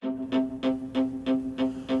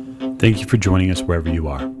Thank you for joining us wherever you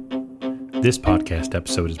are. This podcast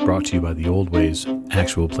episode is brought to you by the Old Ways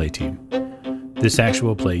Actual Play team. This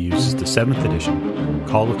actual play uses the 7th edition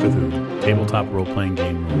Call of Cthulhu tabletop role-playing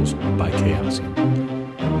game rules by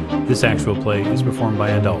Chaosium. This actual play is performed by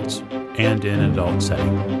adults and in an adult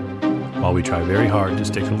setting. While we try very hard to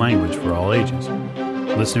stick to language for all ages,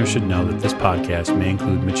 listeners should know that this podcast may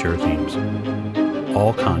include mature themes.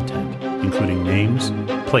 All content, including names,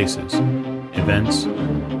 places, events,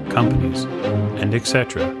 companies, and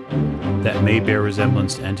etc., that may bear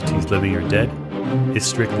resemblance to entities living or dead, is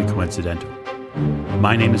strictly coincidental.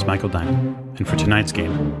 My name is Michael Diamond, and for tonight's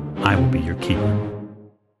game, I will be your keeper.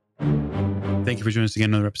 Thank you for joining us again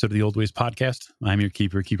on another episode of the Old Ways podcast. I'm your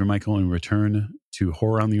keeper, Keeper Michael, and we return to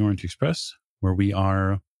Horror on the Orient Express, where we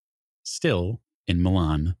are still in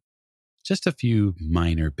Milan. Just a few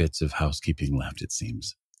minor bits of housekeeping left, it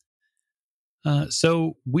seems.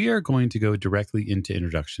 So we are going to go directly into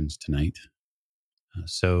introductions tonight.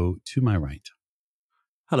 So to my right.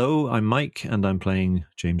 Hello, I'm Mike, and I'm playing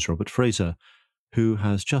James Robert Fraser, who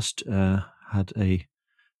has just had a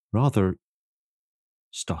rather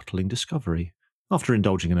startling discovery after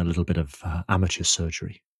indulging in a little bit of amateur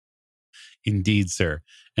surgery. Indeed, sir.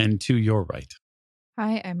 And to your right.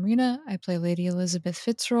 Hi, I'm Rena. I play Lady Elizabeth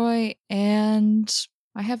Fitzroy, and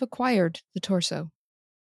I have acquired the torso.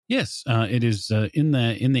 Yes, it is in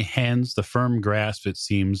the hands, the firm grasp, it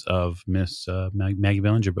seems, of Miss Maggie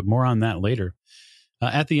Bellinger, but more on that later.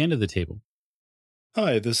 At the end of the table.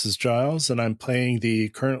 Hi, this is Giles, and I'm playing the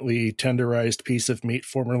currently tenderized piece of meat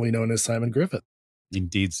formerly known as Simon Griffith.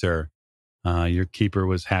 Indeed, sir. Your keeper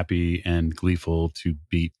was happy and gleeful to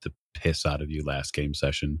beat the piss out of you last game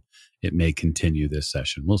session. It may continue this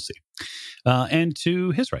session. We'll see. And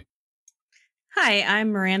to his right. Hi,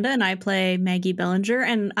 I'm Miranda, and I play Maggie Bellinger,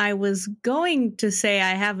 and I was going to say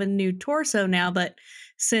I have a new torso now, but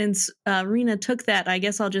since Rena took that, I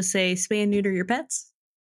guess I'll just say spay and neuter your pets.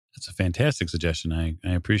 That's a fantastic suggestion.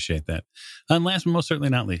 I appreciate that. And last but most certainly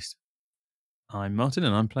not least. I'm Martin,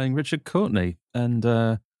 and I'm playing Richard Courtney, and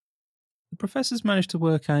the professor's managed to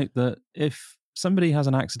work out that if somebody has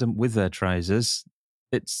an accident with their trousers,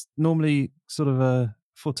 it's normally sort of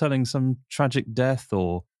foretelling some tragic death,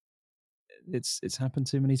 or it's happened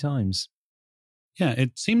too many times. Yeah,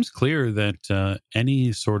 it seems clear that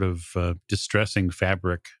any sort of distressing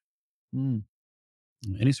fabric,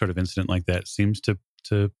 any sort of incident like that seems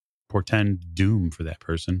to portend doom for that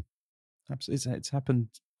person. Absolutely, it's happened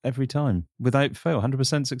every time without fail.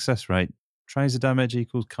 100% success rate. Trouser damage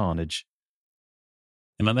equals carnage.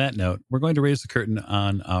 And on that note, we're going to raise the curtain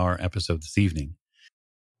on our episode this evening.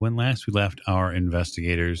 When last we left our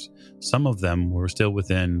investigators, some of them were still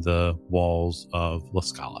within the walls of La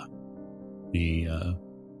Scala, the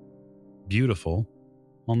beautiful,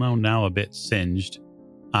 although now a bit singed,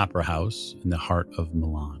 opera house in the heart of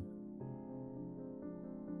Milan.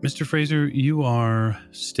 Mr. Fraser, you are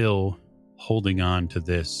still holding on to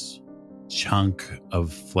this chunk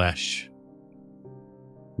of flesh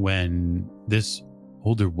when this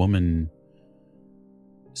older woman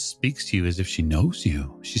speaks to you as if she knows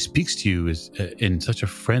you. She speaks to you in such a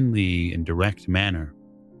friendly and direct manner.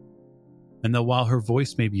 And though while her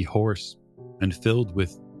voice may be hoarse and filled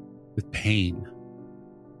with pain,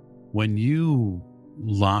 when you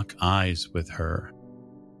lock eyes with her,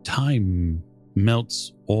 time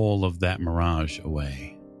melts all of that mirage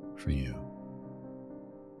away for you.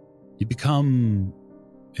 You become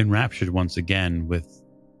enraptured once again with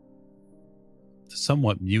the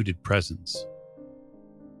somewhat muted presence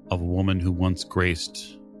of a woman who once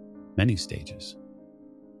graced many stages.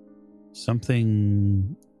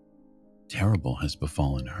 Something terrible has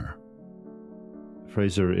befallen her.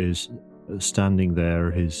 Fraser is standing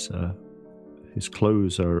there. His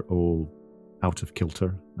clothes are all out of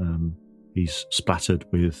kilter. He's splattered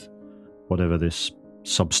with whatever this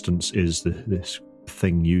substance is that this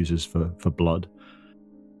thing uses for blood,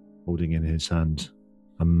 holding in his hand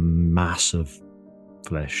a mass of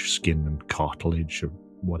flesh, skin and cartilage, or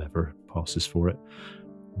whatever passes for it,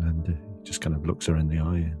 and he just kind of looks her in the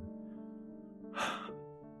eye.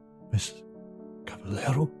 Miss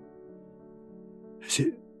Cavallaro, is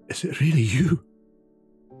it really you?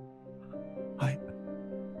 I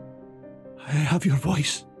have your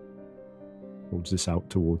voice. Holds this out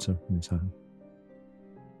towards her in his hand.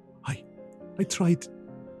 I tried.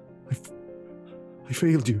 I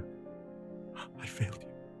failed you. I failed you.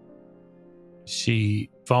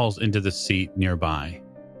 She falls into the seat nearby,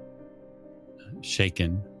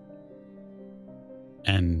 shaken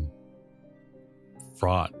and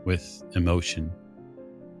fraught with emotion.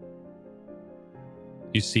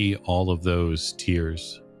 You see all of those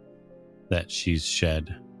tears that she's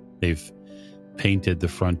shed They've painted the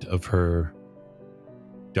front of her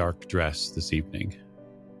dark dress this evening.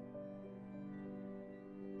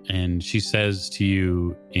 And she says to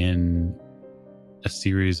you in a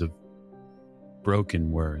series of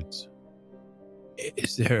broken words,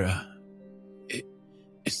 Is there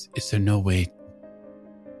no way to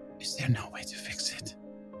fix it?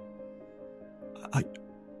 I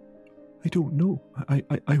don't know. I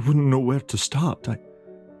wouldn't know where to start.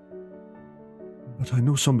 But I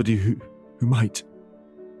know somebody who might.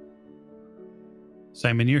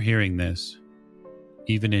 Simon, you're hearing this,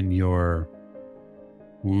 even in your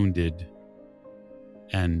wounded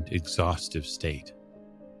and exhaustive state.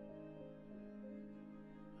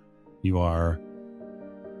 You are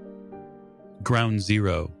ground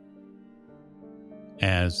zero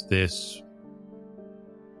as this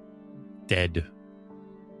dead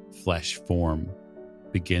flesh form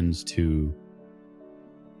begins to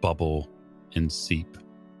bubble and seep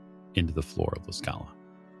into the floor of the Scala.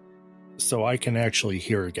 So I can actually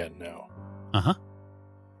hear again now. Uh-huh.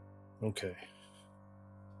 Okay.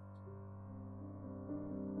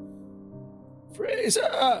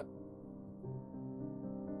 Fraser!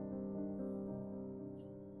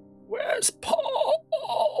 Where's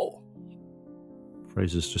Paul?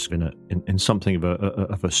 Fraser's just in something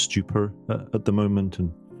of a stupor at the moment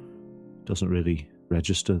and doesn't really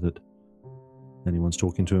register that anyone's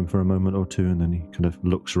talking to him for a moment or two, and then he kind of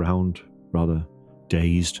looks around rather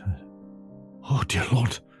dazed. Oh, dear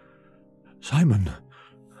Lord. Simon.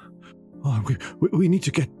 Oh, we need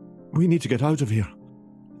to get out of here.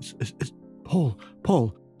 Is Paul,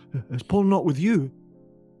 is Paul not with you?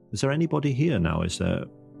 Is there anybody here now? Is there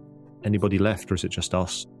anybody left, or is it just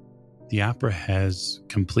us? The opera has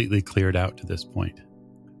completely cleared out to this point.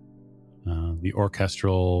 The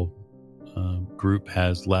orchestral group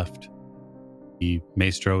has left. The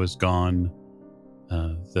maestro is gone.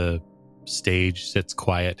 The stage sits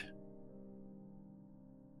quiet.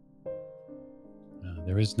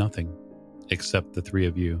 There is nothing except the three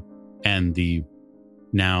of you and the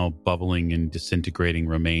now bubbling and disintegrating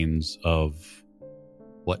remains of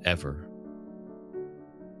whatever.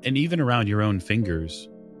 And even around your own fingers,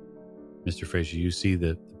 Mr. Fraser, you see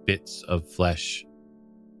the bits of flesh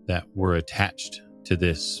that were attached to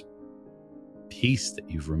this piece that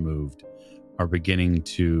you've removed are beginning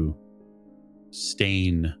to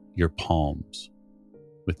stain your palms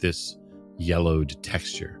with this yellowed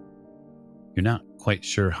texture. You're not quite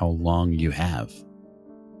sure how long you have.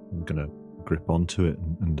 I'm going to grip onto it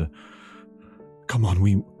and come on,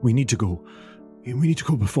 we need to go. We need to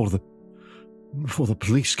go before the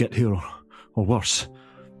police get here or worse.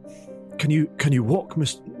 Can you walk,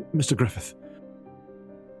 Mr. Griffith?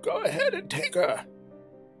 Go ahead and take her.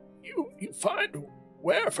 You find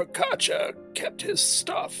where Focaccia kept his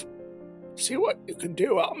stuff. See what you can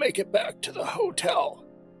do. I'll make it back to the hotel.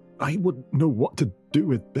 I wouldn't know what to do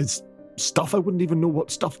with his stuff. I wouldn't even know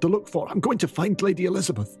what stuff to look for. I'm going to find Lady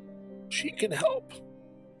Elizabeth. She can help.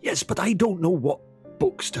 Yes, but I don't know what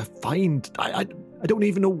books to find. I don't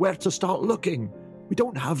even know where to start looking. We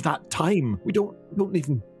don't have that time. We don't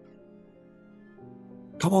even...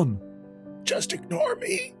 Come on. Just ignore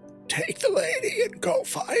me. Take the lady and go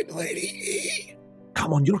find Lady E.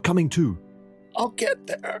 Come on, you're coming too. I'll get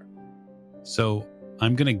there. So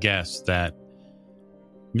I'm going to guess that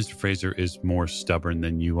Mr. Fraser is more stubborn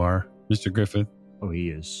than you are, Mr. Griffith. Oh,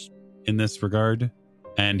 he is. In this regard.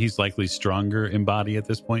 And he's likely stronger in body at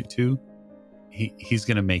this point too. He's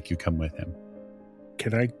going to make you come with him.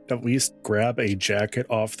 Can I at least grab a jacket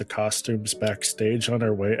off the costumes backstage on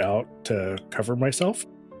our way out to cover myself?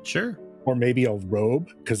 Sure. Or maybe a robe,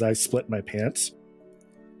 because I split my pants.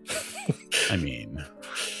 I mean,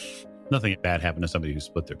 nothing bad happened to somebody who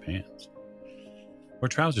split their pants. Or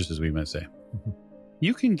trousers, as we might say.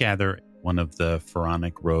 You can gather one of the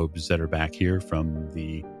pharaonic robes that are back here from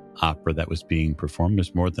the opera that was being performed.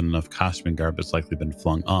 There's more than enough costume garb that's likely been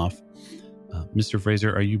flung off. Mr.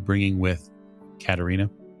 Fraser, are you bringing with Katerina?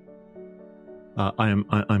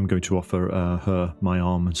 I'm going to offer her my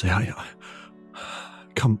arm and say,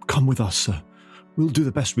 Come with us. We'll do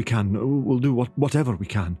the best we can. We'll do whatever we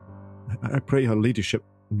can. I pray her ladyship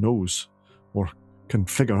knows or can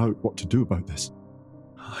figure out what to do about this.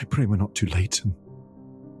 I pray we're not too late.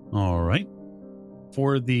 All right.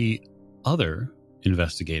 For the other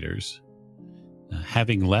investigators,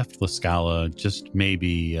 having left La Scala just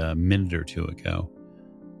maybe a minute or two ago,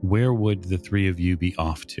 where would the three of you be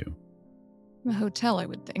off to? A hotel, I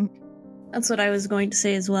would think. That's what I was going to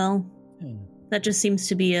say as well. That just seems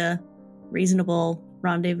to be a reasonable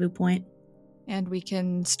rendezvous point. And we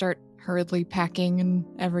can start hurriedly packing and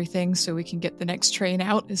everything so we can get the next train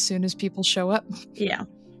out as soon as people show up. Yeah.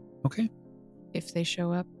 Okay. If they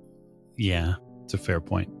show up. Yeah, it's a fair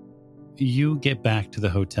point. You get back to the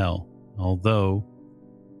hotel, although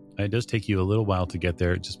it does take you a little while to get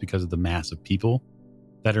there just because of the mass of people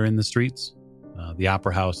that are in the streets. The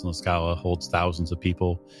Opera House in La Scala holds thousands of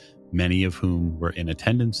people, many of whom were in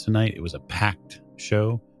attendance tonight. It was a packed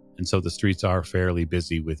show, and so the streets are fairly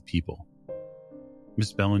busy with people.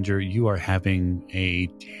 Miss Bellinger, you are having a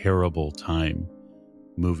terrible time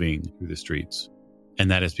moving through the streets, and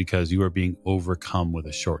that is because you are being overcome with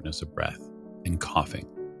a shortness of breath and coughing.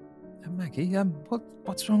 Maggie,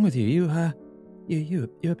 what's wrong with you? You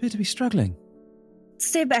appear to be struggling.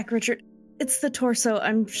 Stay back, Richard. It's the torso.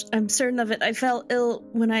 I'm certain of it. I felt ill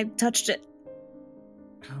when I touched it.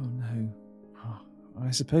 Oh no. I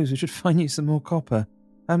suppose we should find you some more copper.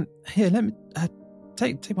 Here, let me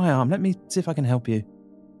take my arm. Let me see if I can help you.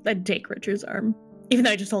 I'd take Richard's arm, even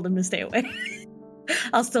though I just told him to stay away.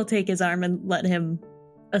 I'll still take his arm and let him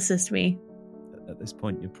assist me. At this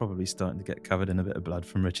point, you're probably starting to get covered in a bit of blood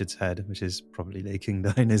from Richard's head, which is probably leaking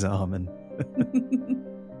down his arm. And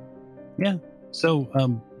yeah.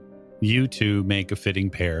 So, you two make a fitting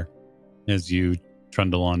pair as you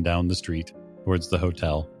trundle on down the street towards the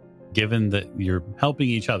hotel. Given that you're helping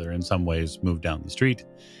each other in some ways move down the street,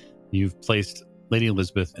 you've placed Lady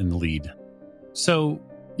Elizabeth in the lead. So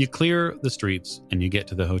you clear the streets and you get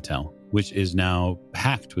to the hotel, which is now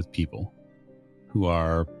packed with people who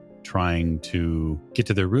are trying to get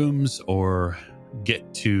to their rooms or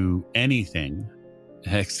get to anything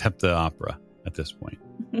except the opera at this point.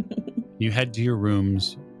 You head to your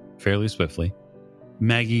rooms fairly swiftly.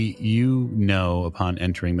 Maggie, you know upon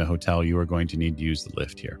entering the hotel you are going to need to use the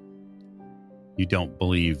lift here. You don't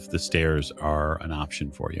believe the stairs are an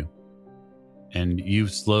option for you. And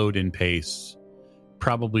you've slowed in pace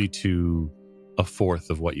probably to a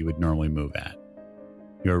fourth of what you would normally move at.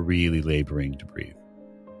 You're really laboring to breathe.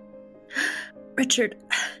 Richard,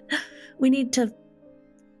 we need to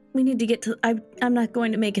get to... I'm not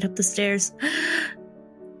going to make it up the stairs.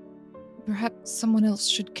 Perhaps someone else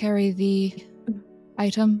should carry the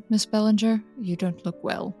item, Miss Bellinger. You don't look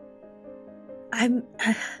well. I'm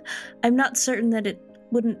not certain that it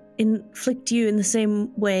wouldn't inflict you in the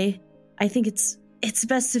same way. I think it's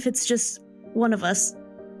best if it's just one of us.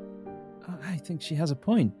 I think she has a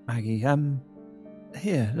point, Maggie.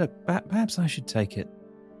 Here, look, perhaps I should take it.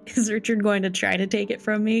 Is Richard going to try to take it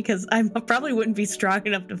from me? Because I probably wouldn't be strong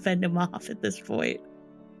enough to fend him off at this point.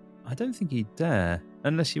 I don't think he'd dare,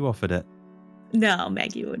 unless you offered it. No,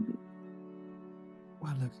 Maggie wouldn't.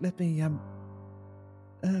 Well, look, let me,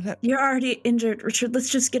 You're already injured, Richard. Let's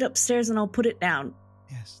just get upstairs and I'll put it down.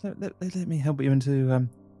 Yes, let me help you into, do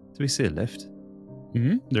we see a lift?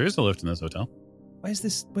 Mm-hmm. There is a lift in this hotel. Where's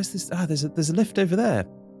this? Ah, there's a lift over there.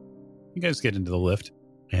 You guys get into the lift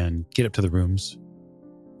and get up to the rooms.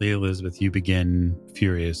 Lady Elizabeth, you begin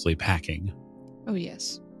furiously packing. Oh,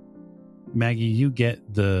 yes. Maggie, you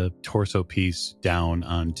get the torso piece down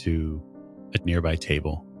onto a nearby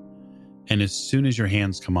table. And as soon as your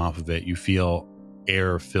hands come off of it, you feel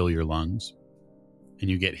air fill your lungs. And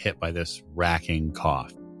you get hit by this racking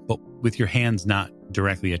cough. But with your hands not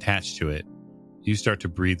directly attached to it, you start to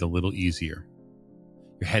breathe a little easier.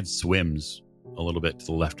 Your head swims a little bit to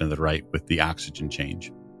the left and the right with the oxygen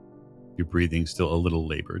change. Your breathing still a little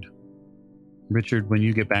labored. Richard, when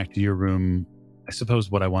you get back to your room, I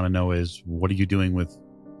suppose what I want to know is, what are you doing with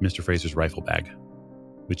Mr. Fraser's rifle bag,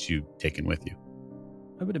 which you've taken with you?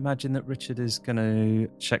 I would imagine that Richard is going to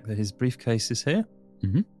check that his briefcase is here.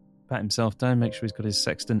 Mm-hmm. Pat himself down, make sure he's got his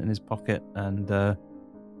sextant in his pocket, and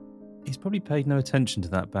he's probably paid no attention to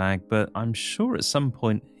that bag, but I'm sure at some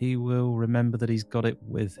point he will remember that he's got it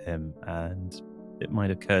with him, and it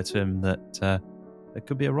might occur to him that there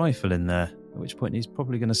could be a rifle in there, at which point he's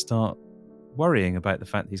probably going to start worrying about the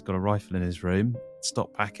fact that he's got a rifle in his room,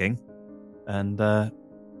 stop packing, and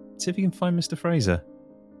see if he can find Mr. Fraser.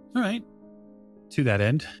 All right. To that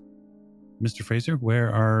end, Mr. Fraser,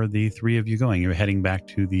 where are the three of you going? You're heading back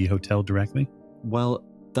to the hotel directly? Well,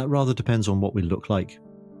 that rather depends on what we look like.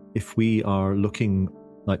 If we are looking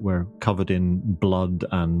like we're covered in blood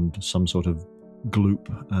and some sort of gloop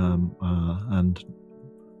and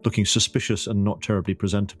looking suspicious and not terribly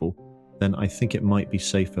presentable, then I think it might be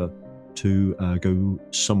safer to go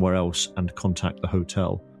somewhere else and contact the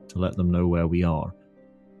hotel to let them know where we are.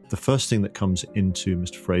 The first thing that comes into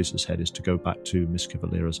Mr. Fraser's head is to go back to Miss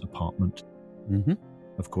Cavallara's apartment. Mm-hmm.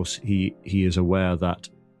 Of course, he is aware that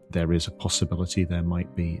there is a possibility there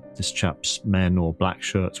might be this chap's men or black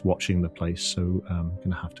shirts watching the place, so I'm going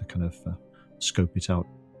to have to kind of scope it out.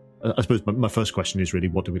 I suppose my first question is really,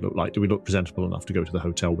 what do we look like? Do we look presentable enough to go to the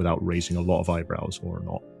hotel without raising a lot of eyebrows or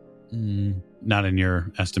not? Not in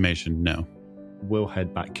your estimation, no. We'll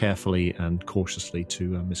head back carefully and cautiously to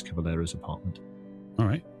Miss Cavallero's apartment. All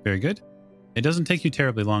right, very good. It doesn't take you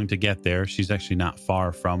terribly long to get there. She's actually not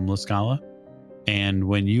far from La Scala. And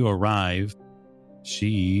when you arrive,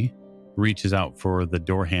 she reaches out for the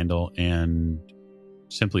door handle and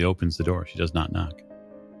simply opens the door. She does not knock.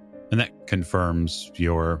 And that confirms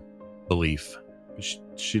your belief.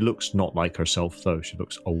 She looks not like herself, though. She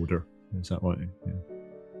looks older. Is that right? Yeah.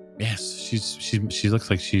 Yes, she looks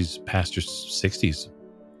like she's past her 60s.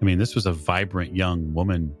 I mean, this was a vibrant young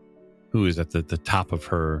woman who is at the top of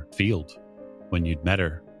her field when you'd met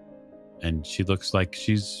her. And she looks like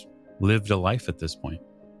she's lived a life at this point.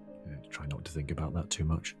 Yeah, try not to think about that too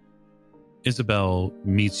much. Isabel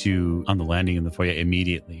meets you on the landing in the foyer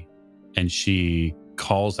immediately, and she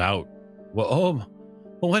calls out,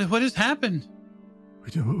 what has happened?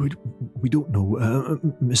 We don't know,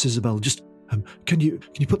 Miss Isabel. Just can you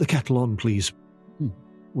put the kettle on, please?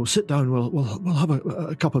 We'll sit down. We'll have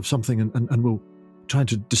a cup of something, and we'll try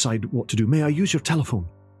to decide what to do. May I use your telephone?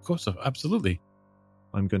 Of course, absolutely.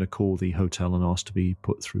 I'm going to call the hotel and ask to be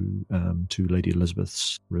put through to Lady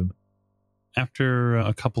Elizabeth's room. After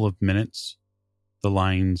a couple of minutes, the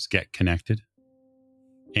lines get connected,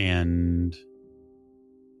 and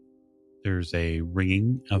there's a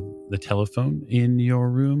ringing of the telephone in your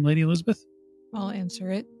room, Lady Elizabeth. I'll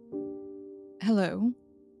answer it. Hello.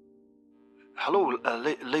 Hello,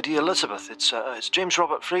 Lady Elizabeth. It's James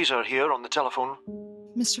Robert Fraser here on the telephone.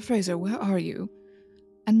 Mr. Fraser, where are you?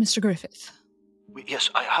 And Mr. Griffith? Yes,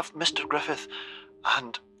 I have Mr. Griffith,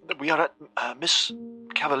 and we are at Miss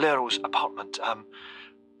Cavallero's apartment.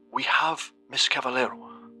 We have Miss Cavallaro.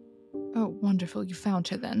 Oh, wonderful. You found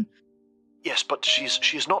her then. Yes, but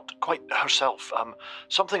she's not quite herself.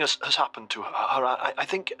 Something has happened to her. I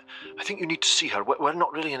think you need to see her. We're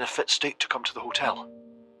not really in a fit state to come to the hotel.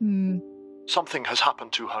 Something has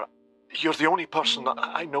happened to her. You're the only person that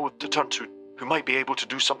I know to turn to who might be able to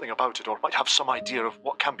do something about it, or might have some idea of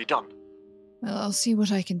what can be done. Well, I'll see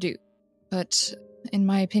what I can do. But in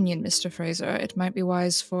my opinion, Mr. Fraser, it might be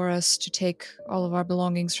wise for us to take all of our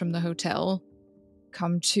belongings from the hotel,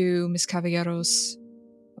 come to Miss Cavallero's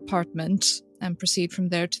apartment, and proceed from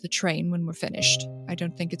there to the train when we're finished. I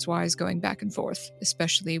don't think it's wise going back and forth,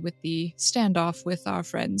 especially with the standoff with our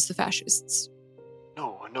friends, the fascists.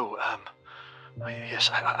 No.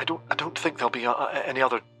 Yes, I don't think there'll be any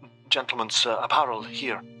other gentleman's apparel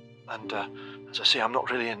here. And as I say, I'm not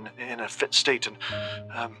really in a fit state, and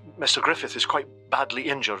Mr. Griffith is quite badly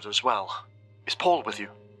injured as well. Is Paul with you?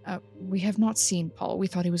 We have not seen Paul. We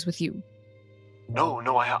thought he was with you. No,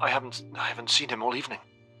 I haven't seen him all evening.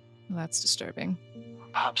 Well, that's disturbing.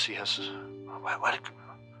 Perhaps he has... Where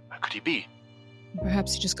could he be?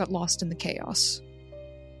 Perhaps he just got lost in the chaos.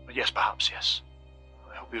 Yes, perhaps, yes.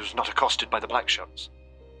 I hope he was not accosted by the black shirts.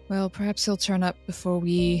 Well, perhaps he'll turn up before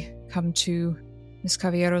we come to Miss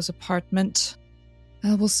Cavallero's apartment.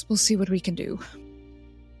 We'll see what we can do.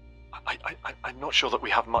 I'm not sure that we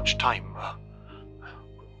have much time.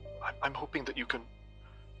 I'm hoping that you can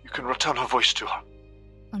return her voice to her.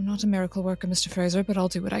 I'm not a miracle worker, Mr. Fraser, but I'll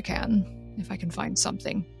do what I can, if I can find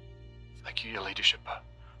something. Thank you, Your Ladyship.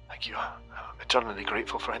 Thank you. I'm eternally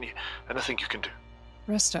grateful for anything you can do.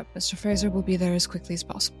 Rest up, Mr. Fraser. We'll be there as quickly as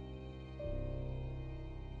possible.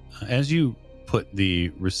 As you put the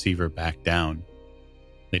receiver back down,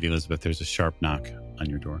 Lady Elizabeth, there's a sharp knock on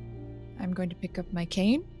your door. I'm going to pick up my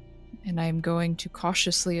cane, and I'm going to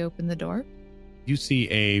cautiously open the door. You see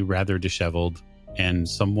a rather disheveled and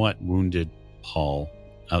somewhat wounded Paul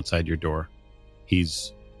outside your door.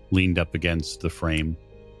 He's leaned up against the frame.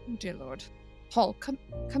 Oh, dear Lord. Paul, come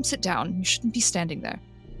sit down. You shouldn't be standing there.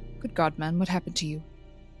 Good God, man, what happened to you?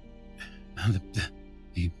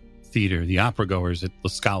 The theater, the opera goers at La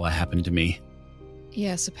Scala happened to me.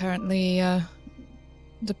 Yes, apparently,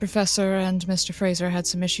 the professor and Mr. Fraser had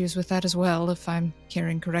some issues with that as well, if I'm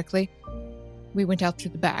hearing correctly. We went out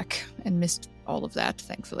through the back and missed all of that,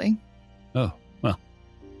 thankfully. Oh, well,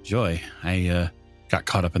 joy. I got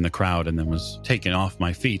caught up in the crowd and then was taken off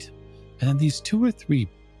my feet. And then these 2 or 3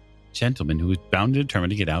 gentlemen who was bound and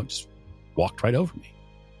determined to get out just walked right over me.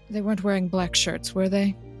 They weren't wearing black shirts, were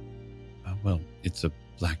they? Well, it's a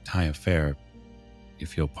black tie affair,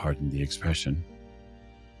 if you'll pardon the expression.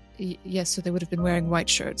 Yes, so they would have been wearing white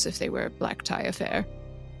shirts if they were a black tie affair.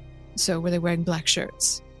 So were they wearing black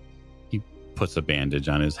shirts? He puts a bandage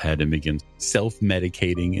on his head and begins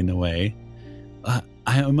self-medicating in a way.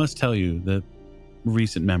 I must tell you, the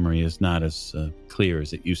recent memory is not as clear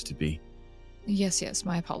as it used to be. Yes,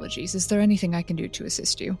 my apologies. Is there anything I can do to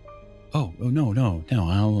assist you? Oh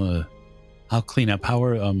no! I'll clean up. How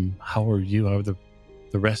are you? How are the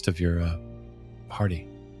the rest of your party?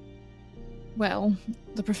 Well,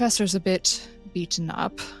 the professor's a bit beaten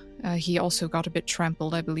up. He also got a bit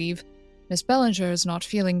trampled, I believe. Miss Bellinger is not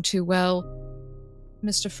feeling too well.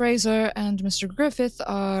 Mr. Fraser and Mr. Griffith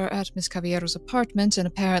are at Miss Cavallero's apartment, and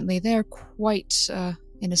apparently they're quite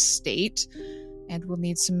in a state and will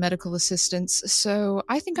need some medical assistance. So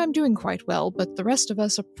I think I'm doing quite well, but the rest of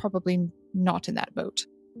us are probably not in that boat.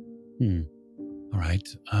 All right.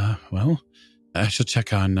 Well, I shall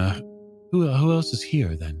check on who else is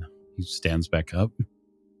here then. He stands back up.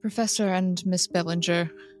 Professor and Miss Bellinger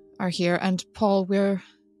are here, and Paul, we're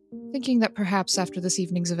thinking that perhaps after this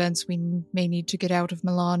evening's events we may need to get out of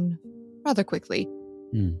Milan rather quickly.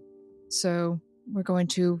 So we're going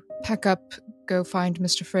to pack up, go find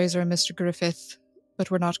Mr. Fraser and Mr. Griffith,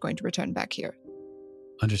 but we're not going to return back here.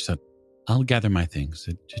 Understood. I'll gather my things.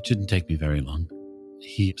 It shouldn't take me very long.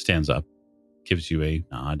 He stands up, gives you a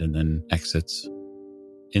nod, and then exits.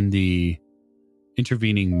 In the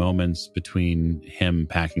intervening moments between him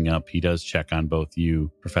packing up, he does check on both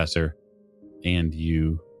you, Professor, and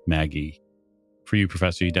you, Maggie. For you,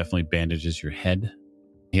 Professor, he definitely bandages your head.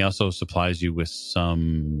 He also supplies you with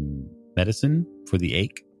some medicine for the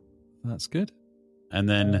ache. That's good. And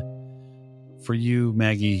then for you,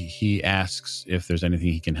 Maggie, he asks if there's anything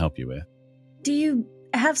he can help you with. Do you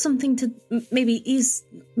have something to maybe ease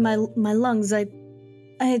my lungs? I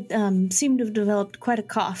seem to have developed quite a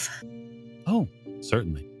cough. Oh,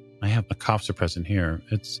 certainly. I have a cough suppressant here.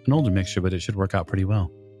 It's an older mixture, but it should work out pretty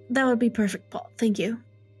well. That would be perfect, Paul. Thank you.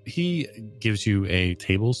 He gives you a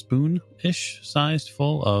tablespoon-ish sized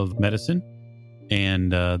full of medicine,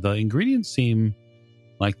 and the ingredients seem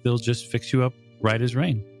like they'll just fix you up right as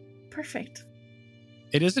rain. Perfect.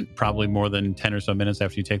 It isn't probably more than 10 or so minutes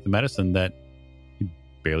after you take the medicine that you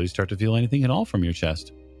barely start to feel anything at all from your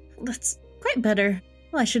chest. That's quite better.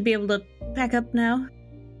 Well, I should be able to pack up now.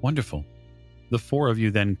 Wonderful. The four of you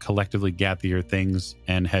then collectively gather your things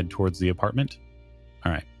and head towards the apartment.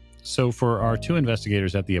 All right. So for our two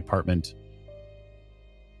investigators at the apartment,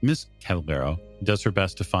 Miss Cavallaro does her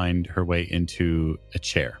best to find her way into a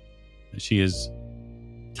chair. She is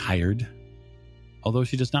tired, although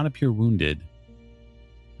she does not appear wounded.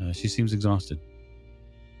 She seems exhausted.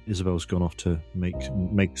 Isabel's gone off to make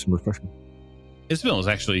some refreshment. Isabel has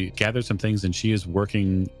actually gathered some things, and she is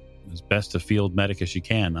working as best a field medic as she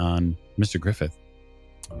can on Mr. Griffith.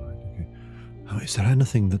 All right, okay. Is there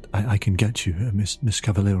anything that I can get you, Miss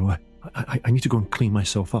Cavallaro? I need to go and clean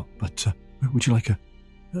myself up, but would you like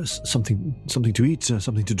something to eat,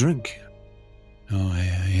 something to drink? Oh, I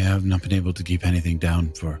have not been able to keep anything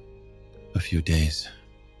down for a few days.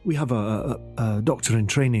 We have a doctor in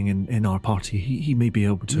training in our party. He may be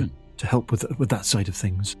able to help with that side of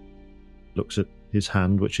things. Looks at his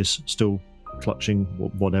hand, which is still clutching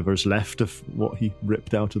whatever's left of what he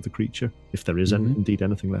ripped out of the creature, if there is indeed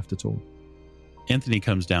anything left at all. Anthony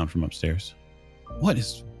comes down from upstairs.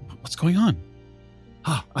 What's going on?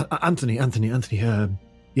 Anthony.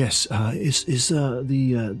 Yes. Is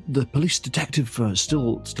the police detective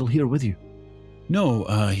still here with you? No.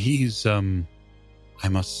 He's I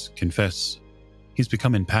must confess, he's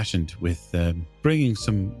become impassioned with bringing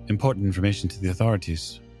some important information to the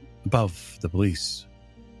authorities above the police.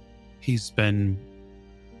 He's been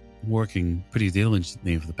working pretty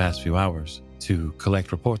diligently for the past few hours to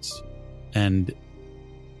collect reports. And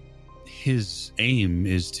his aim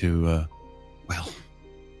is to,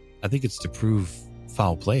 I think it's to prove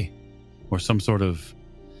foul play or some sort of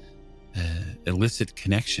illicit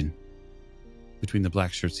connection between the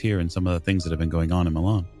black shirts here and some of the things that have been going on in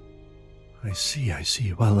Milan. I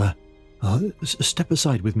see. Well, step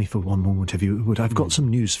aside with me for one moment, if you would. I've got some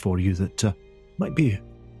news for you that might be,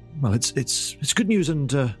 well, it's good news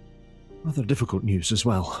and rather difficult news as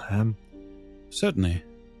well. Certainly.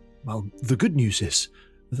 Well, the good news is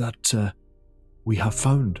that we have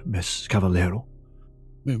found Miss Cavallaro.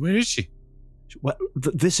 Where is she? Well,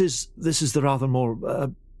 this is the rather more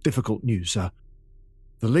difficult news.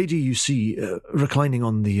 The lady you see reclining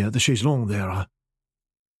on the chaise longue there,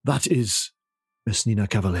 that is Miss Nina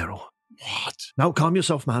Cavallaro. What? Now calm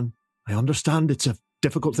yourself, man. I understand it's a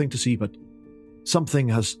difficult thing to see, but something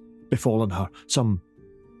has befallen her. Some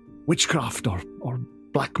witchcraft or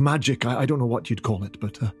black magic, I don't know what you'd call it,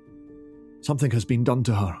 but something has been done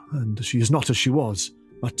to her, and she is not as she was.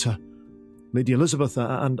 But Lady Elizabeth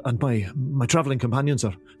and my travelling companions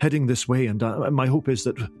are heading this way, and my hope is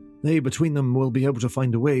that they, between them, will be able to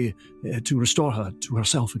find a way to restore her to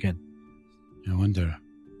herself again. I wonder,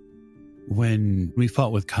 when we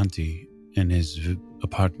fought with Conti in his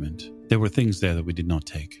apartment, there were things there that we did not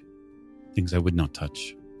take, things I would not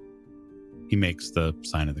touch. He makes the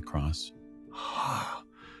sign of the cross.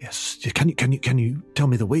 Yes. Can you tell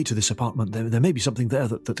me the way to this apartment? There may be something there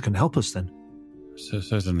that can help us then.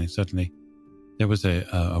 Certainly. There was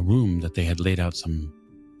a room that they had laid out some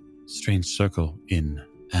strange circle in,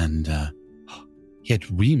 and he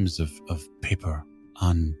had reams of paper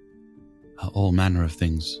on all manner of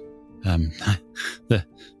things. The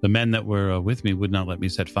men that were with me would not let me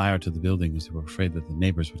set fire to the building as they were afraid that the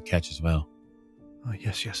neighbors would catch as well.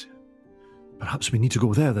 Yes. Perhaps we need to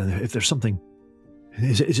go there then. If there's something,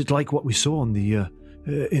 is it like what we saw in the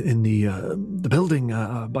building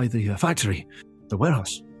by the factory, the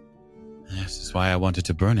warehouse? Yes, that's why I wanted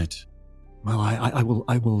to burn it. Well, I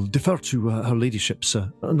will defer to her ladyship's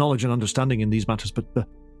knowledge and understanding in these matters, but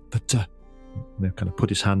Mayor kind of put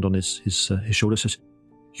his hand on his shoulder, says,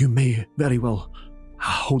 "You may very well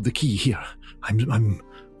hold the key here. I'm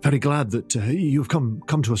very glad that you've come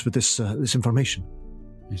to us with this information."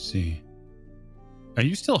 I see. Are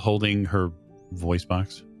you still holding her voice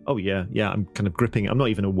box? Oh yeah. I'm kind of gripping. I'm not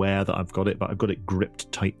even aware that I've got it, but I've got it gripped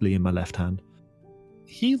tightly in my left hand.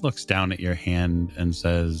 He looks down at your hand and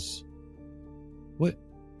says, What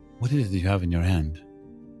is it you have in your hand?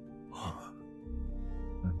 I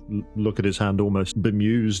look at his hand almost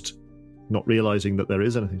bemused, not realizing that there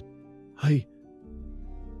is anything.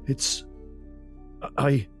 It's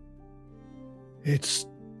her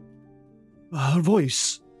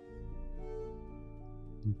voice.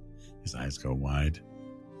 His eyes go wide.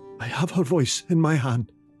 I have her voice in my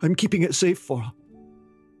hand. I'm keeping it safe for her.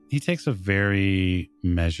 He takes a very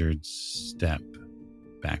measured step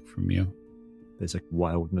back from you. There's a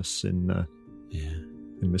wildness in Yeah.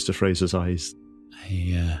 in Mr. Fraser's eyes.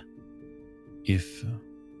 If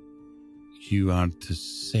you are to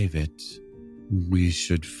save it, we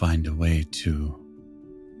should find a way to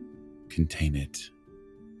contain it.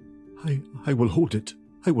 I will hold it.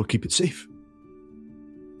 I will keep it safe.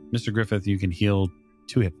 Mr. Griffith, you can heal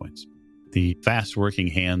 2 hit points. The fast-working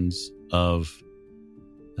hands of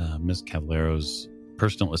Miss Cavallaro's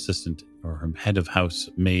personal assistant or her head of house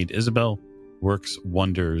maid, Isabel, works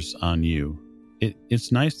wonders on you.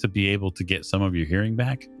 It's nice to be able to get some of your hearing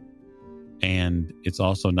back, and it's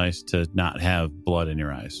also nice to not have blood in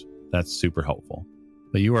your eyes. That's super helpful.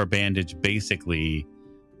 But you are bandaged basically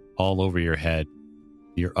all over your head.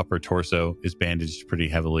 Your upper torso is bandaged pretty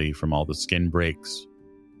heavily from all the skin breaks,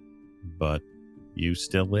 but you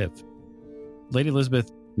still live. Lady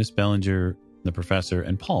Elizabeth, Miss Bellinger, the professor,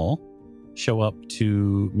 and Paul show up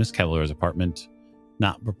to Miss Cavallero's apartment,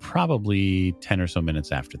 but probably 10 or so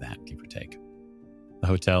minutes after that, give or take. The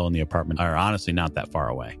hotel and the apartment are honestly not that far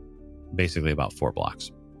away, basically about 4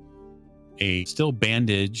 blocks. A still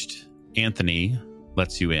bandaged Anthony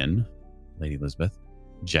lets you in. Lady Elizabeth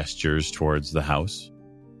gestures towards the house.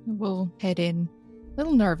 We'll head in. A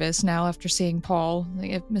little nervous now after seeing Paul.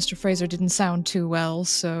 Mr. Fraser didn't sound too well,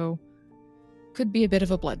 so could be a bit of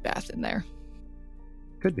a bloodbath in there.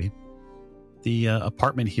 Could be. The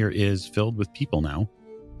apartment here is filled with people now,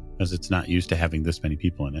 as it's not used to having this many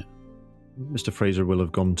people in it. Mr. Fraser will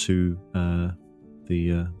have gone to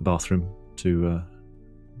the bathroom to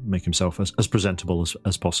make himself as presentable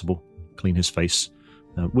as possible, clean his face,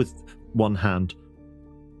 with one hand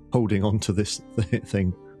holding onto this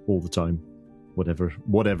thing all the time.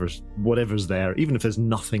 Whatever's there, even if there's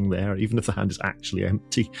nothing there, even if the hand is actually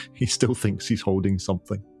empty, he still thinks he's holding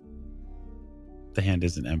something. The hand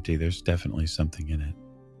isn't empty. There's definitely something in it.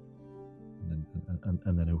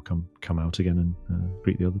 And then he'll come out again and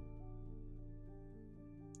greet the other.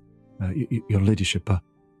 Your ladyship,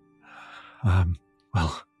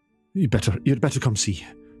 well, you'd better come see.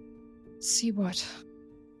 See what?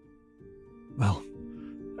 Well,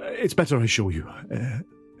 it's better I show you.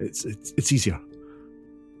 It's easier.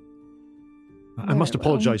 I must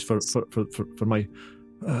apologise for my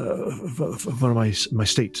my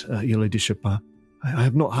state, your ladyship. I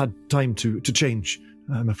have not had time to change,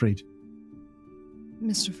 I'm afraid.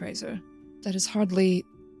 Mr. Fraser, that is hardly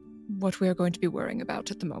what we are going to be worrying about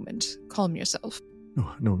at the moment. Calm yourself.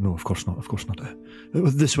 No, of course not.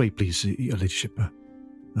 This way, please, your ladyship.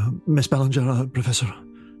 Miss Bellinger, Professor.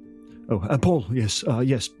 Oh, Paul, yes,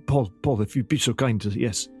 Paul, if you'd be so kind,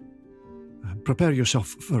 yes. Prepare yourself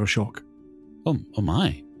for a shock. Oh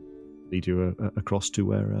my. Lead you across to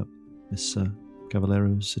where Miss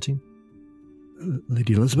Cavallaro is sitting.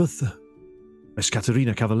 Lady Elizabeth, Miss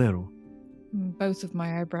Caterina Cavallaro. Both of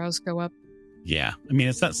my eyebrows go up. Yeah, I mean,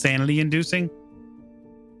 it's not sanity-inducing,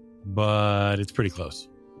 but it's pretty close.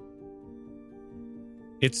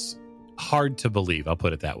 It's hard to believe, I'll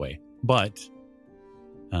put it that way. But,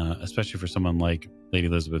 especially for someone like Lady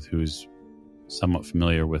Elizabeth, who's somewhat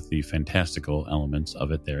familiar with the fantastical elements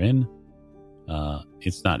of it therein,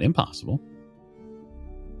 it's not impossible.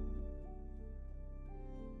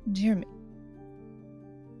 Dear me.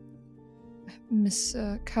 Miss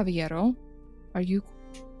Cavallaro, are you...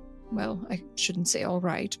 Well, I shouldn't say all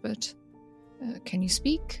right, but can you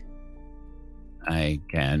speak? I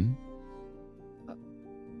can.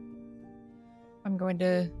 I'm going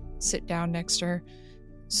to sit down next to her.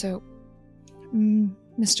 So,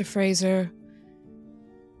 Mr. Fraser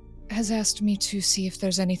has asked me to see if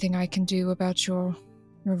there's anything I can do about your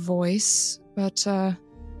voice, but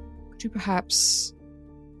could you perhaps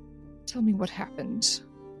tell me what happened?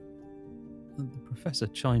 The professor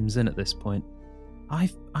chimes in at this point.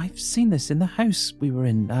 I've seen this in the house we were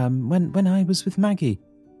in when I was with Maggie.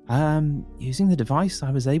 Using the device,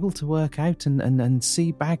 I was able to work out and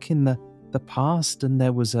see back in the past, and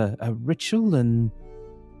there was a ritual, and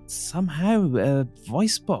somehow a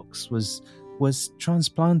voice box was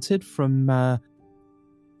transplanted from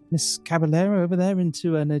Miss Cavallaro over there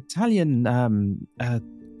into an Italian. I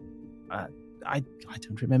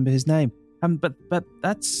don't remember his name. But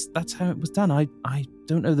that's how it was done. I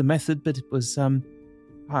don't know the method, but it was.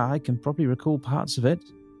 I can probably recall parts of it.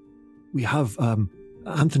 We have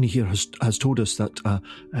Anthony here has told us that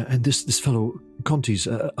in this fellow Conti's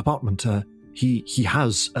apartment, he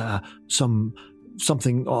has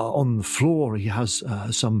something on the floor. He has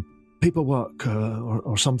some paperwork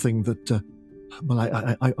or something that.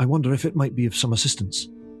 I wonder if it might be of some assistance.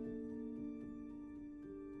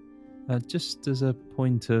 Just as a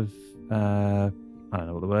point of, I don't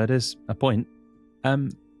know what the word is. A point.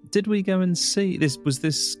 Did we go and see this? Was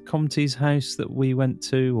this Comte's house that we went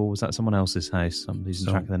to, or was that someone else's house? I'm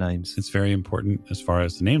losing track of the names. It's very important as far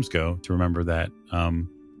as the names go to remember that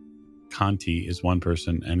Conti is one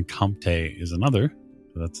person and Comte is another.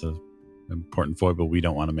 So that's an important foible we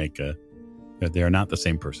don't want to make that they are not the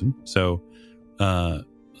same person. So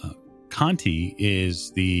Conti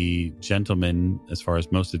is the gentleman, as far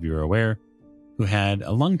as most of you are aware, who had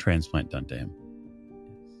a lung transplant done to him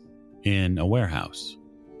in a warehouse.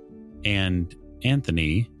 And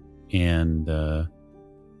Anthony and the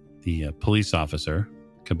police officer,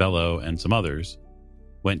 Cabello, and some others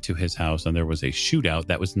went to his house, and there was a shootout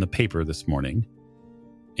that was in the paper this morning.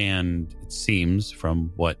 And it seems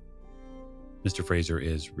from what Mr. Fraser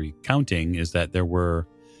is recounting is that there were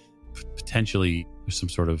potentially some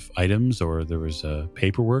sort of items, or there was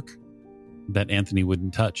paperwork that Anthony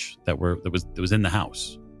wouldn't touch that was in the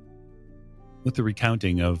house. With the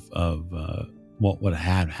recounting of what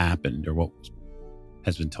had happened, or what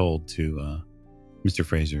has been told to Mr.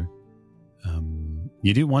 Fraser,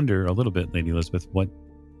 you do wonder a little bit, Lady Elizabeth,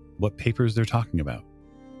 what papers they're talking about.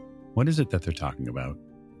 What is it that they're talking about?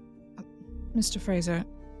 Mr. Fraser,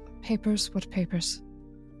 papers? What papers?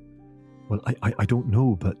 Well, I don't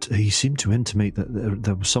know, but he seemed to intimate that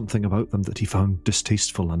there was something about them that he found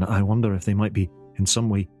distasteful, and I wonder if they might be in some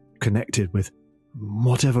way connected with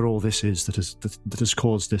whatever all this is that has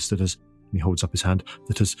caused this, that has, and he holds up his hand,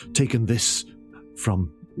 that has taken this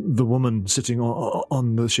from the woman sitting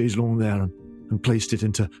on the chaise longue there and placed it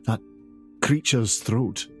into that creature's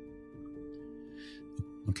throat.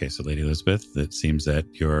 Okay, so Lady Elizabeth, it seems that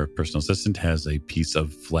your personal assistant has a piece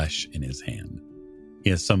of flesh in his hand. He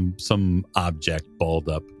has some object balled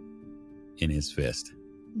up in his fist.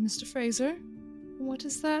 Mr. Fraser, what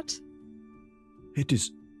is that? It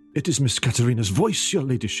is Miss Katerina's voice, your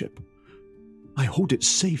ladyship. I hold it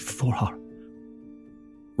safe for her.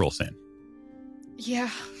 Roll sand. Yeah.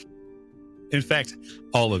 In fact,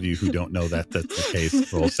 all of you who don't know that's the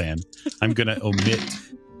case, roll sand. I'm going to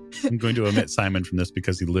omit Simon from this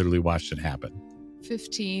because he literally watched it happen.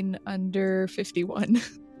 15 under 51.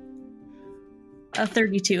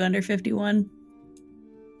 32 under 51.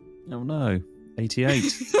 Oh no, 88.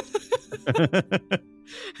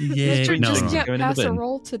 Yeah, just going pass in the a bin.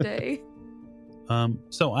 roll today.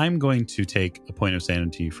 So I'm going to take a point of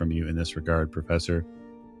sanity from you in this regard, Professor.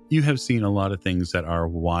 You have seen a lot of things that are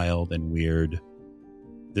wild and weird.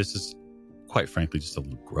 This is, quite frankly, just a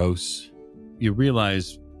little gross. You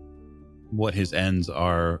realize what his ends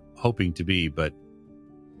are hoping to be, but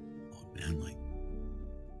oh man, like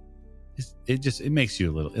it makes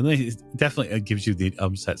you a little. It definitely gives you the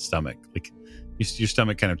upset stomach. Like your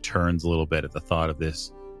stomach kind of turns a little bit at the thought of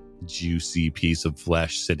this juicy piece of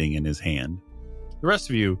flesh sitting in his hand. The rest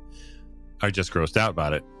of you are just grossed out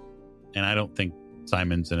about it, and I don't think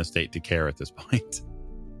Simon's in a state to care at this point.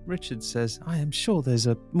 Richard says, I am sure there's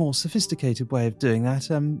a more sophisticated way of doing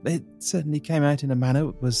that. It certainly came out in a manner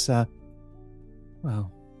that was, a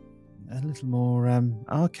little more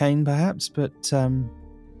arcane perhaps, but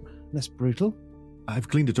less brutal. I've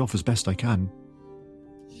cleaned it off as best I can.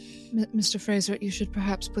 Mr. Fraser, you should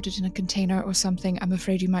perhaps put it in a container or something. I'm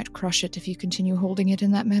afraid you might crush it if you continue holding it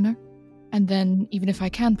in that manner. And then, even if I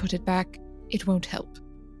can put it back, it won't help.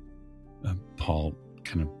 Paul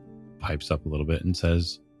kind of pipes up a little bit and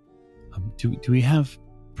says, do we have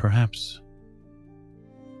perhaps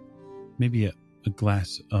maybe a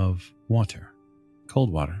glass of water,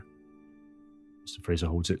 cold water? Mr. Fraser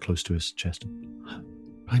holds it close to his chest.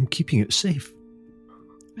 I'm keeping it safe.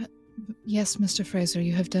 Yes, Mr. Fraser,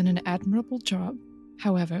 you have done an admirable job.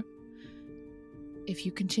 However, if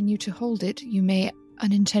you continue to hold it, you may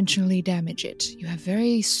unintentionally damage it. You have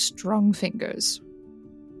very strong fingers.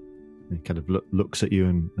 He kind of looks at you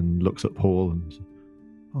and looks at Paul and says,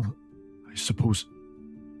 "Oh, I suppose,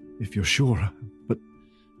 if you're sure, but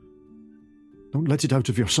don't let it out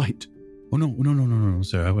of your sight." Oh, no,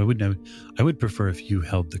 sir. I would prefer if you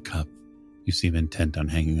held the cup. You seem intent on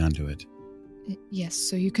hanging onto it. Yes,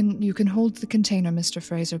 so you can hold the container, Mr.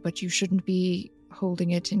 Fraser, but you shouldn't be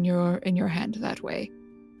holding it in your hand that way.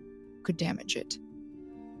 Could damage it.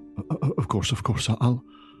 Of course.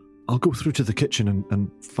 I'll go through to the kitchen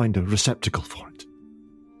and find a receptacle for it.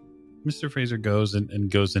 Mr. Fraser goes and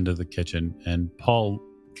goes into the kitchen, and Paul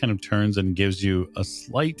kind of turns and gives you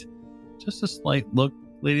just a slight look,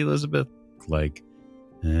 Lady Elizabeth, like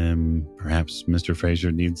perhaps Mr.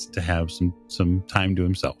 Fraser needs to have some time to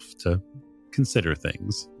himself to consider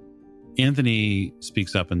things. Anthony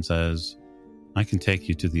speaks up and says, I can take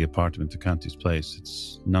you to the apartment to Conti's place.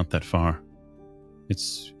 It's not that far.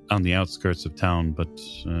 It's on the outskirts of town, but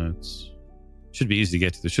it should be easy to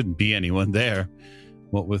get to. There shouldn't be anyone there.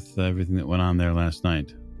 What with everything that went on there last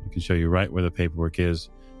night. I can show you right where the paperwork is.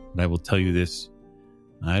 But I will tell you this.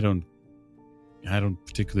 I don't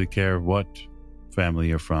particularly care what family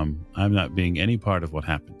you're from. I'm not being any part of what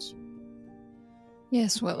happens.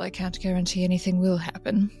 Yes, well, I can't guarantee anything will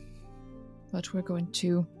happen. But we're going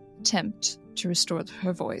to attempt to restore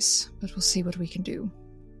her voice. But we'll see what we can do.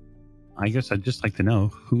 I guess I'd just like to know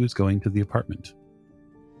who is going to the apartment.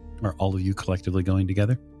 Are all of you collectively going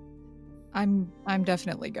together? I'm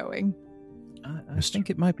definitely going. I think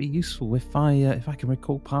it might be useful if I can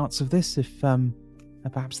recall parts of this. If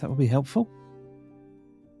perhaps that would be helpful.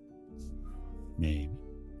 Maybe.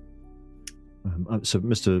 So,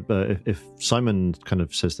 if Simon kind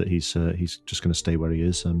of says that he's just going to stay where he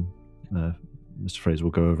is, Mr. Fraser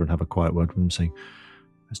will go over and have a quiet word with him, saying,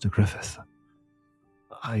 "Mr. Griffith,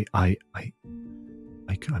 I'm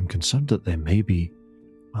concerned that there may be,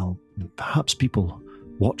 well, perhaps people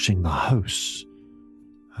watching the house.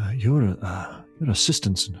 Your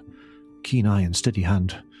assistance and keen eye and steady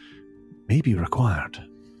hand may be required."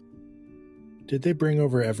 Did they bring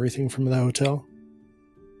over everything from the hotel?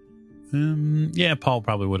 Yeah, Paul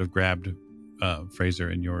probably would have grabbed Fraser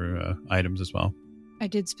and your items as well. I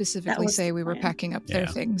did specifically say we were packing up their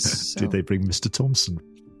things. So. Did they bring Mr. Thompson?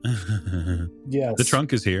 Yes. The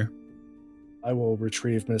trunk is here. I will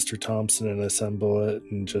retrieve Mr. Thompson and assemble it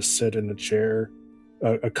and just sit in a chair,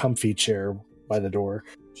 a comfy chair by the door.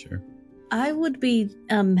 Sure. I would be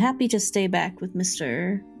happy to stay back with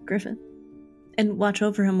Mr. Griffith and watch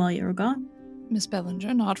over him while you were gone. Miss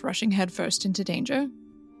Bellinger, not rushing headfirst into danger.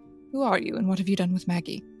 Who are you, and what have you done with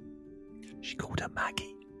Maggie? She called her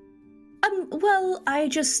Maggie. Well, I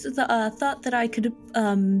just thought that I could,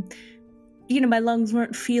 my lungs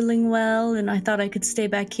weren't feeling well, and I thought I could stay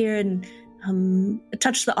back here and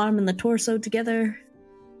touch the arm and the torso together.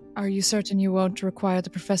 Are you certain you won't require the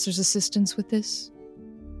professor's assistance with this?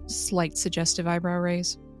 Slight suggestive eyebrow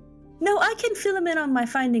raise. No, I can fill him in on my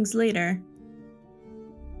findings later.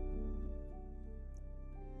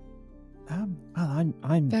 Well,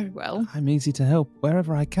 I'm very well. I'm easy to help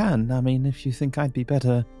wherever I can. I mean, if you think I'd be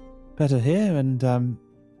better here, and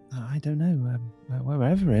I don't know,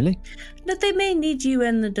 wherever really. But they may need you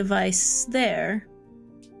and the device there.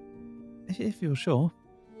 If you're sure.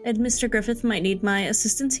 And Mr. Griffith might need my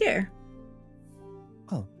assistance here.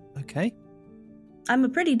 Oh, okay. I'm a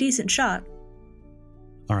pretty decent shot.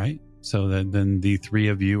 All right. So then the three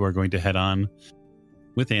of you are going to head on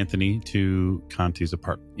with Anthony to Conti's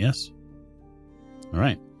apartment. Yes? All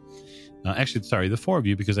right. Actually, sorry, the four of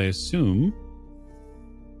you, because I assume,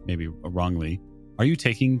 maybe wrongly, are you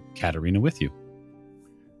taking Katerina with you?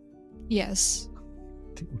 Yes.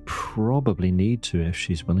 I think we probably need to if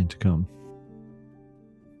she's willing to come.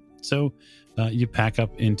 So you pack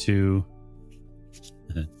up into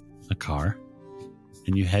a car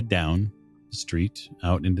and you head down the street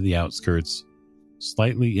out into the outskirts,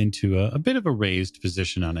 slightly into a bit of a raised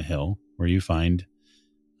position on a hill where you find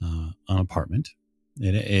an apartment.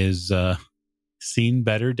 It is seen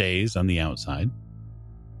better days on the outside.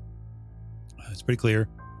 It's pretty clear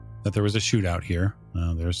that there was a shootout here.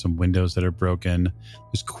 There are some windows that are broken.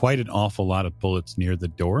 There's quite an awful lot of bullets near the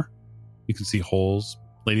door. You can see holes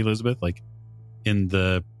Lady Elizabeth, like in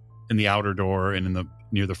the outer door and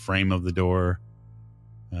near the frame of the door.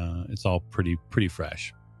 It's all pretty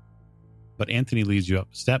fresh. But Anthony leads you up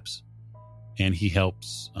the steps, and he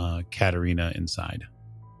helps Katerina inside.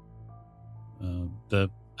 The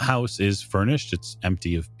house is furnished; it's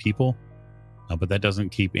empty of people, but that doesn't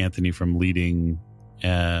keep Anthony from leading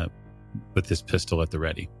with his pistol at the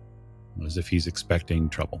ready, as if he's expecting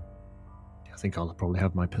trouble. I think I'll probably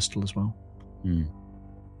have my pistol as well.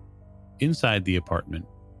 Inside the apartment,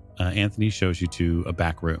 Anthony shows you to a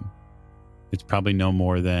back room. It's probably no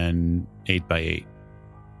more than 8 by 8.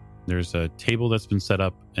 There's a table that's been set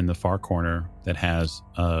up in the far corner that has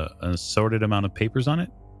an assorted amount of papers on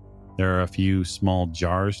it. There are a few small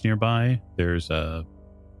jars nearby. There's a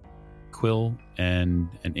quill and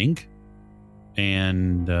an ink.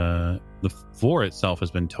 And the floor itself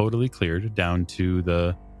has been totally cleared down to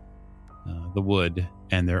the wood.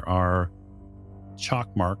 And there are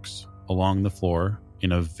chalk marks along the floor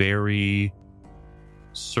in a very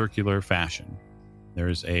circular fashion.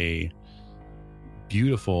 There's a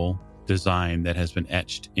beautiful design that has been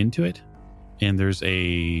etched into it, and there's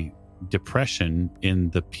a depression in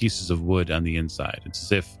the pieces of wood on the inside. It's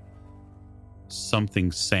as if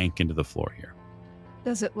something sank into the floor here.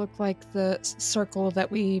 Does it look like the circle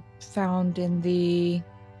that we found in the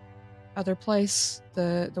other place,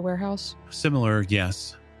 the warehouse? Similar,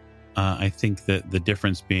 yes. I think that the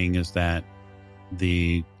difference being is that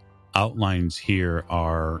the outlines here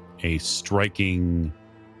are a striking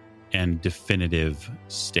and definitive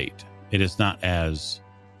state. It is not as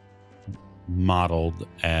modeled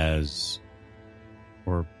as,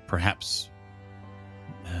 or perhaps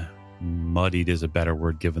muddied is a better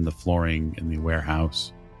word given the flooring in the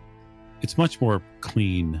warehouse. It's much more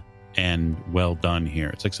clean and well done here.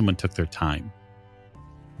 It's like someone took their time.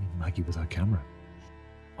 Maggie with her camera.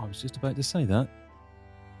 I was just about to say that.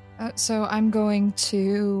 So I'm going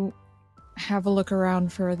to have a look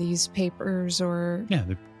around for these papers or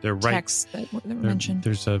they're right. texts that were mentioned.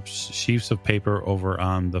 There's sheafs of paper over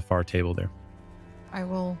on the far table there. I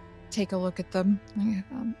will take a look at them.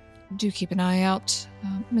 Do keep an eye out.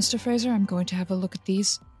 Mr. Fraser, I'm going to have a look at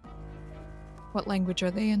these. What language are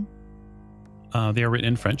they in? They are written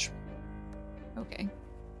in French. Okay.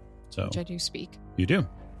 So which I do speak. You do.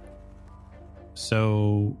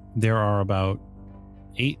 So there are about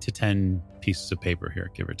 8 to 10 pieces of paper here,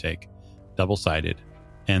 give or take, double-sided,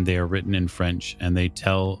 and they are written in French, and they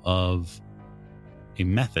tell of a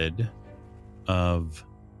method of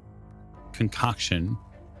concoction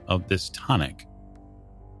of this tonic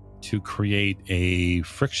to create a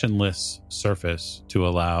frictionless surface to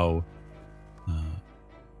allow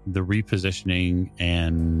the repositioning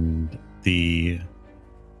and the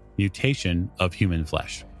mutation of human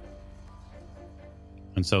flesh.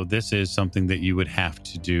 And so this is something that you would have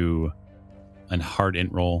to do a hard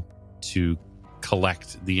int roll to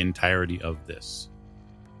collect the entirety of this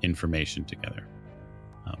information together.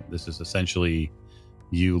 This is essentially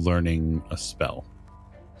you learning a spell.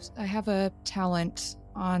 I have a talent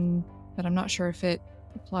on, but I'm not sure if it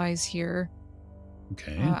applies here.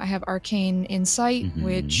 Okay. I have Arcane Insight, Mhm.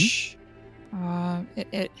 which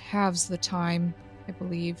it halves the time, I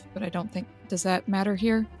believe, but I don't think... Does that matter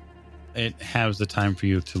here? It has the time for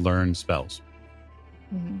you to learn spells,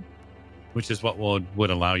 Mm-hmm. which is what would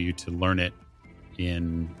allow you to learn it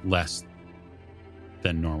in less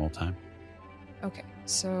than normal time. Okay,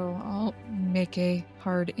 so I'll make a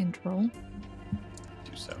hard int roll.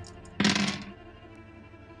 Do so.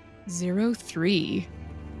 0-3.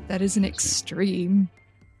 That is an extreme.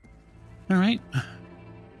 All right.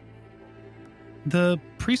 The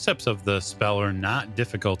precepts of the spell are not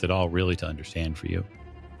difficult at all, really, to understand for you.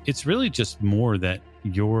 It's really just more that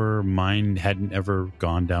your mind hadn't ever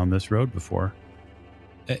gone down this road before.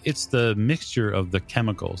 It's the mixture of the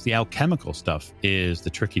chemicals. The alchemical stuff is the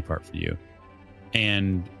tricky part for you.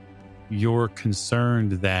 And you're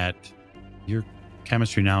concerned that your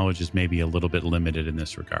chemistry knowledge is maybe a little bit limited in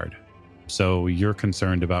this regard. So you're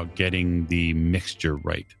concerned about getting the mixture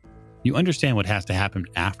right. You understand what has to happen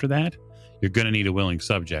after that. You're going to need a willing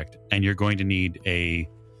subject, and you're going to need a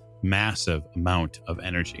massive amount of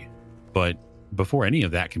energy. But before any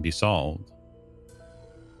of that can be solved,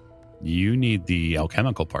 you need the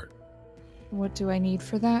alchemical part. What do I need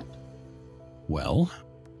for that? Well,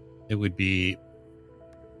 it would be...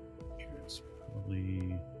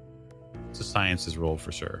 It's a sciences roll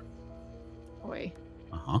for sure. Boy.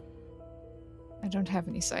 Uh-huh. I don't have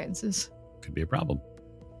any sciences. Could be a problem.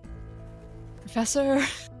 Professor,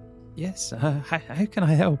 Yes, how can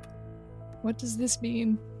I help? what does this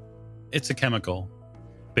mean? It's a chemical.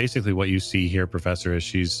 Basically what you see here, Professor, is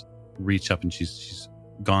she's reached up and she's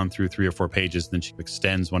gone through 3 or 4 pages, then she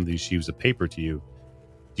extends one of these sheaves of paper to you.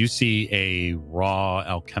 You see a raw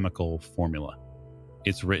alchemical formula.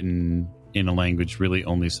 It's written in a language really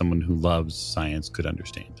only someone who loves science could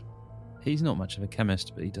understand. He's not much of a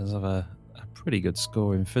chemist, but he does have a pretty good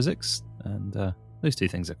score in physics, and those two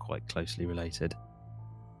things are quite closely related.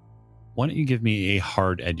 Why don't you give me a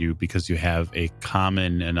hard edu, because you have a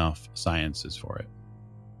common enough sciences for it.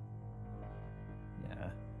 Yeah.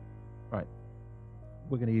 Right.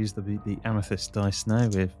 We're going to use the amethyst dice now.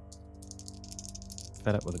 We're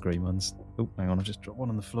fed up with the green ones. Oh, hang on, I've just dropped one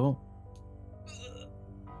on the floor.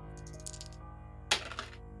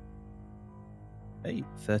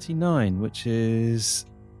 39, which is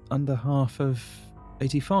under half of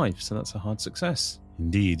 85, so that's a hard success.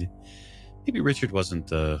 Indeed. Maybe Richard wasn't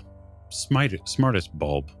the smartest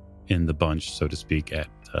bulb in the bunch, so to speak, at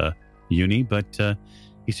uni, but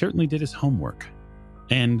he certainly did his homework.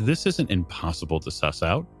 And this isn't impossible to suss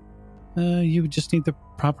out. You just need the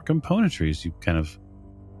proper componentries. You kind of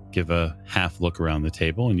give a half look around the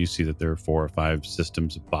table, and you see that there are 4 or 5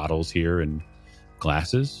 systems of bottles here and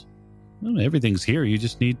glasses. Well, everything's here. You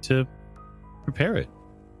just need to prepare it.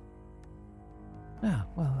 Ah,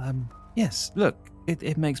 well, yes, look,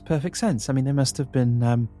 it makes perfect sense. I mean, they must have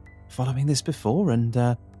been following this before, and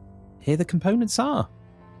here the components are.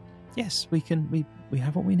 Yes, we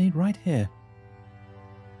have what we need right here.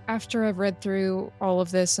 After I've read through all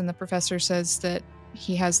of this and the professor says that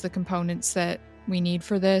he has the components that we need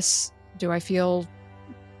for this, do I feel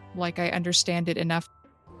like I understand it enough?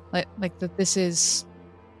 Like that this is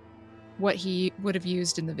what he would have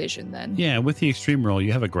used in the vision then? Yeah, with the extreme roll,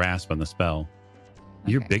 you have a grasp on the spell.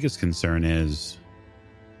 Okay. Your biggest concern is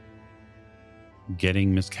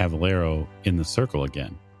getting Miss Cavallaro in the circle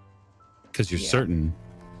again. Because you're certain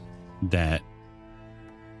that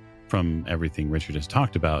from everything Richard has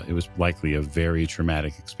talked about, it was likely a very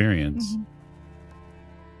traumatic experience. Mm-hmm.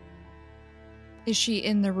 Is she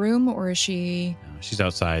in the room or is she... No, she's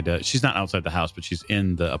outside. She's not outside the house, but she's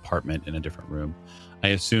in the apartment in a different room. I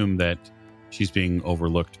assume that she's being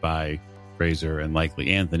overlooked by Fraser and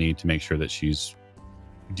likely Anthony to make sure that she's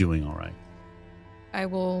doing all right. I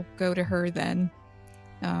will go to her then.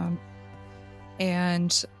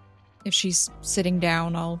 And if she's sitting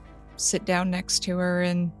down, I'll sit down next to her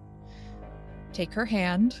and take her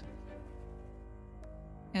hand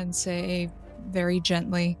and say very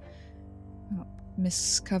gently,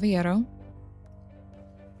 Miss Cavallaro,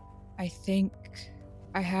 I think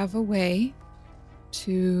I have a way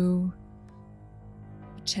to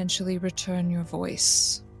potentially return your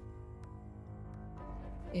voice.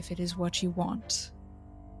 If it is what you want,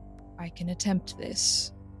 I can attempt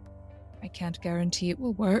this. I can't guarantee it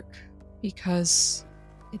will work because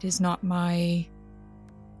it is not my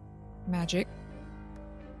magic,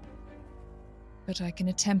 but I can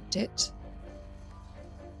attempt it.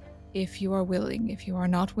 If you are willing. If you are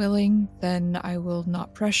not willing, then I will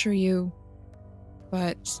not pressure you,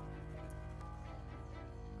 but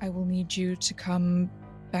I will need you to come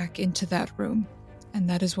back into that room, and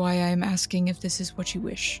that is why I am asking if this is what you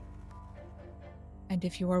wish, and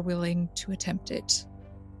if you are willing to attempt it.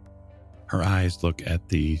 Her eyes look at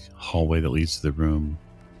the hallway that leads to the room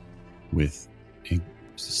with a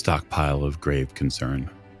stockpile of grave concern.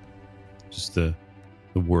 Just the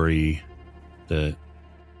worry, the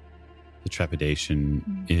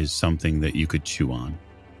trepidation is something that you could chew on.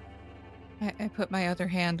 I put my other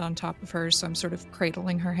hand on top of hers, so I'm sort of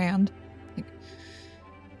cradling her hand.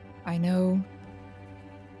 I know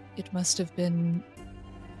it must have been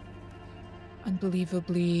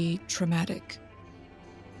unbelievably traumatic.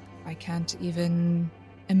 I can't even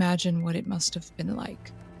imagine what it must have been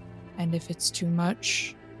like. And if it's too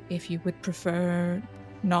much, if you would prefer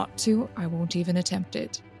not to, I won't even attempt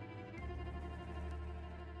it.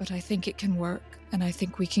 But I think it can work, and I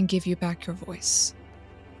think we can give you back your voice.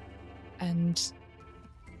 And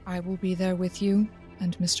I will be there with you,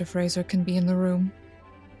 and Mr. Fraser can be in the room.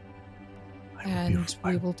 And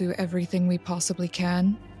we will do everything we possibly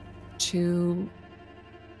can to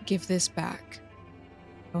give this back.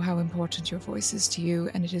 I know how important your voice is to you,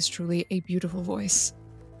 and it is truly a beautiful voice.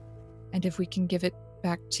 And if we can give it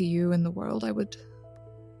back to you in the world, I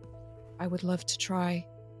would love to try.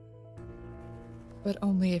 But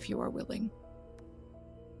only if you are willing.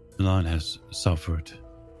 Milan has suffered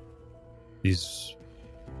these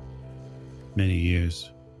many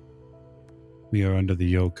years. We are under the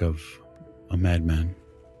yoke of a madman.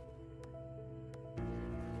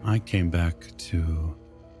 I came back to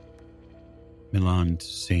Milan to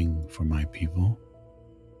sing for my people,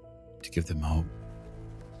 to give them hope,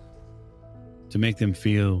 to make them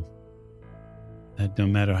feel that no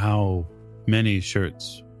matter how many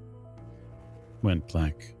shirts went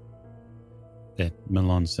black, that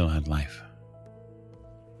Milan still had life.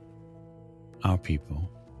 Our people,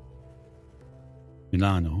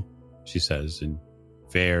 Milano, she says in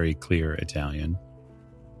very clear Italian,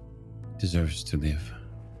 deserves to live.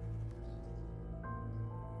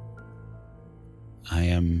 I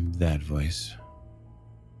am that voice.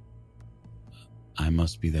 I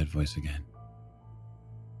must be that voice again.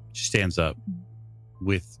 She stands up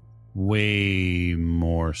with way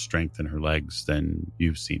more strength in her legs than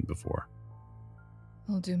you've seen before.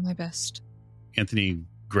 I'll do my best. Anthony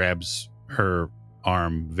grabs her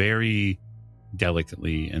arm very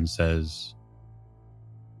delicately and says,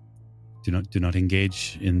 Do not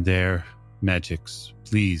engage in their magics.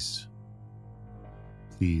 Please.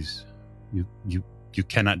 Please. You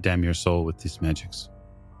cannot damn your soul with these magics.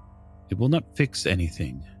 It will not fix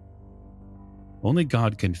anything. Only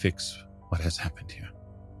God can fix what has happened here.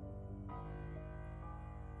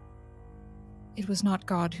 It was not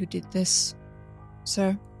God who did this,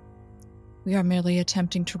 sir. We are merely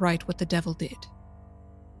attempting to right what the devil did.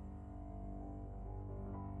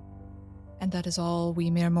 And that is all we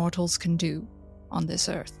mere mortals can do on this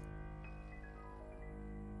earth.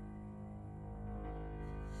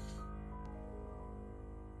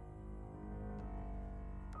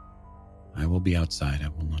 I will be outside. I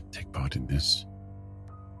will not take part in this.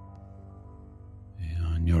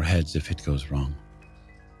 On your heads if it goes wrong.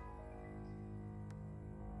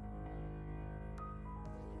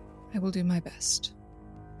 I will do my best.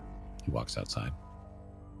 He walks outside.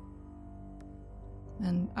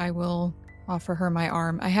 And I will offer her my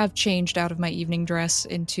arm. I have changed out of my evening dress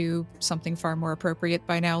into something far more appropriate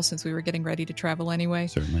by now, since we were getting ready to travel anyway.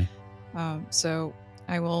 Certainly. So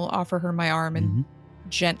I will offer her my arm and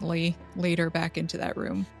gently lead her back into that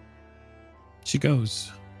room. She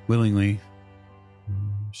goes willingly.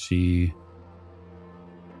 She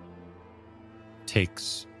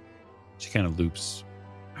kind of loops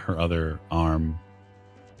her other arm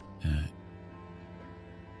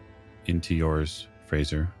into yours,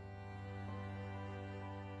 Fraser.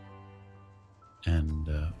 And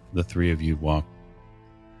the three of you walk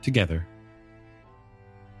together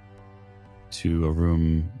to a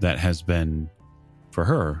room that has been, for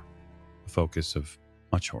her, a focus of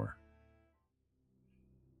much horror.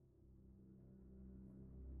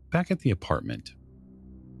 Back at the apartment,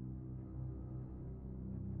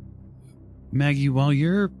 Maggie, while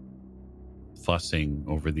you're fussing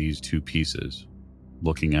over these two pieces,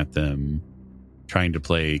 looking at them, trying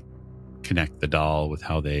to connect the doll with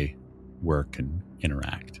how they work and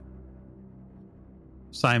interact,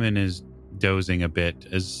 Simon is dozing a bit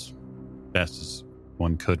as best as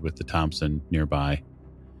one could with the Thompson nearby.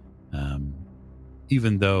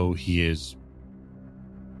 Even though he is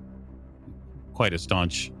quite a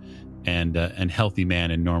staunch and healthy man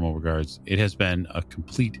in normal regards, it has been a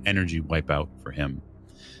complete energy wipeout for him.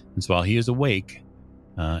 And so while he is awake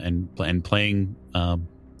and playing,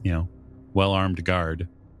 well-armed guard,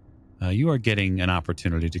 you are getting an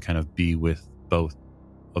opportunity to kind of be with both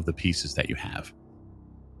of the pieces that you have.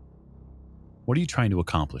 What are you trying to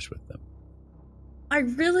accomplish with them? I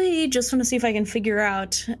really just want to see if I can figure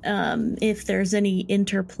out if there's any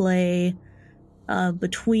interplay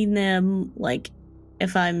between them, like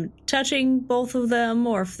if I'm touching both of them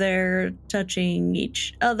or if they're touching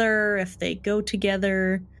each other, if they go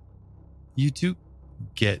together. You do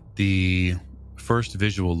get the first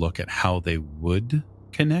visual look at how they would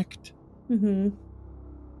connect. Mm-hmm.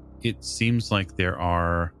 It seems like there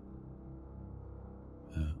are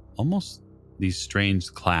almost these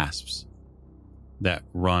strange clasps that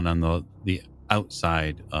run on the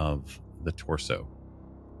outside of the torso,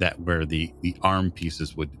 that where the arm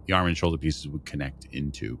and shoulder pieces would connect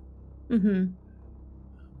into. Mm-hmm.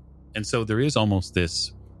 And so there is almost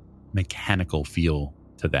this mechanical feel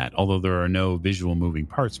to that. Although there are no visual moving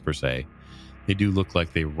parts per se, they do look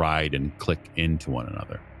like they ride and click into one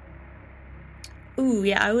another. Ooh,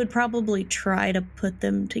 yeah, I would probably try to put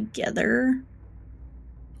them together.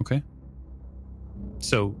 Okay.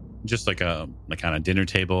 So just like on a dinner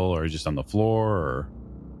table or just on the floor or?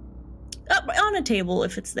 On a table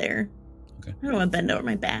if it's there. Okay. I don't want to bend over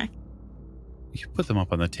my back. You put them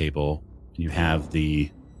up on the table and you have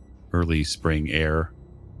the early spring air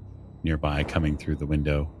nearby coming through the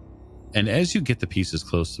window. And as you get the pieces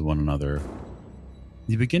close to one another,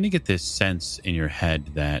 you begin to get this sense in your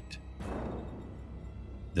head that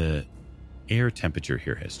the air temperature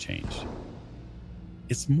here has changed.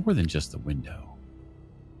 It's more than just the window.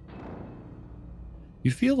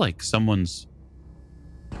 You feel like someone's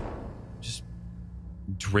just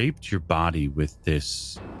draped your body with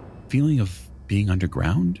this feeling of being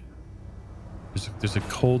underground. There's a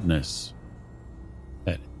coldness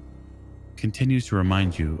that continues to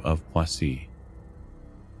remind you of Poissy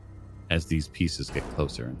as these pieces get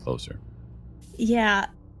closer and closer. Yeah,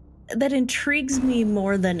 that intrigues me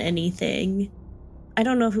more than anything. I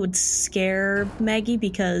don't know if it would scare Maggie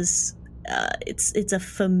because it's a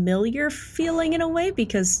familiar feeling in a way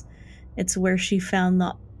because it's where she found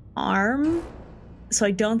the arm. So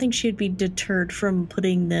I don't think she'd be deterred from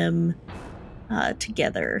putting them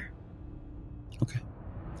together. Okay.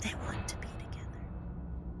 They want to be together.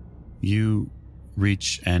 You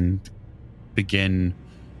reach and begin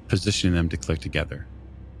positioning them to click together.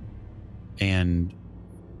 And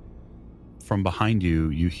from behind you,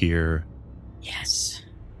 you hear, "Yes.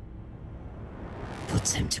 Put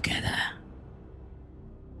them together.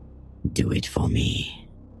 Do it for me."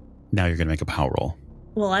 now you're going to make a power roll.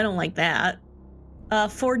 Well, I don't like that.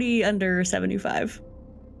 40 under 75.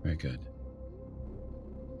 Very good.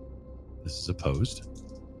 This is opposed.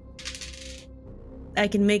 I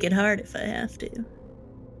can make it hard if I have to.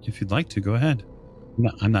 If you'd like to, go ahead.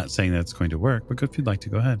 I'm not saying that's going to work, but if you'd like to,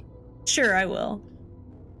 go ahead. Sure, I will.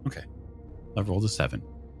 Okay. I've rolled a 7.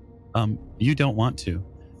 You don't want to.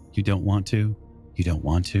 You don't want to. You don't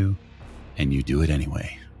want to. And you do it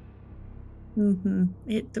anyway. Mm-hmm.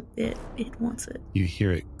 It wants it. You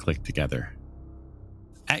hear it click together.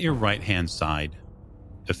 At your right-hand side,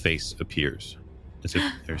 a face appears, as if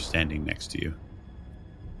they're standing next to you.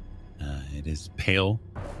 It is pale,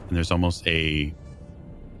 and there's almost a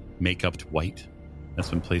make-upped white that's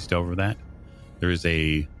been placed over that. There is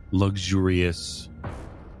a luxurious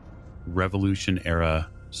Revolution-era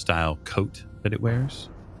style coat that it wears,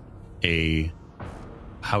 a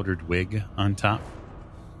powdered wig on top,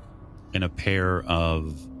 and a pair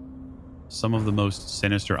of some of the most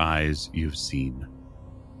sinister eyes you've seen.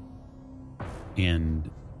 And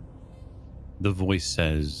the voice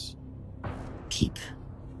says, "Keep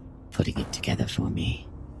putting it together for me.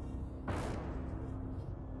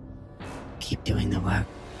 Keep doing the work.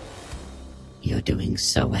 You're doing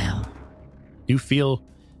so well." You feel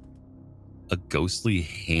a ghostly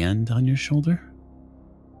hand on your shoulder,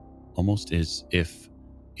 almost as if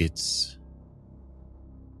it's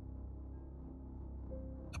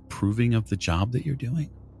approving of the job that you're doing.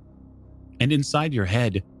 And inside your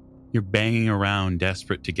head, you're banging around,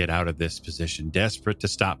 desperate to get out of this position, desperate to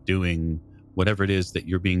stop doing whatever it is that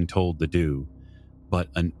you're being told to do. But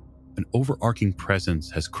an overarching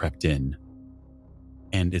presence has crept in,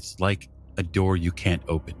 and it's like a door you can't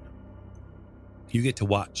open. You get to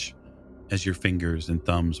watch as your fingers and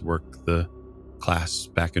thumbs work the clasps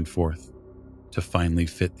back and forth to finally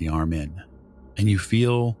fit the arm in. And you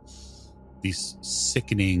feel this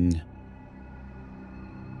sickening,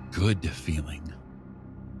 good feeling.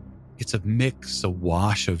 It's a mix, a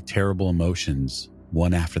wash of terrible emotions,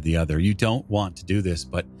 one after the other. You don't want to do this,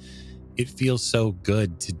 but it feels so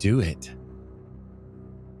good to do it.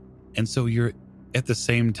 And so you're at the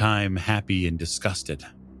same time happy and disgusted.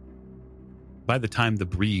 By the time the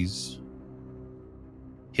breeze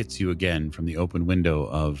hits you again from the open window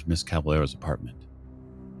of Miss Cavallaro's apartment,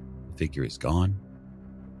 the figure is gone,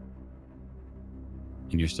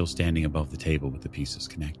 and you're still standing above the table with the pieces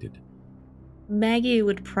connected. Maggie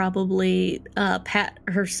would probably pat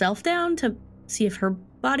herself down to see if her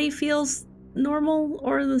body feels normal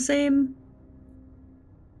or the same.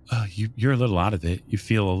 You're a little out of it. You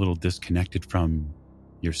feel a little disconnected from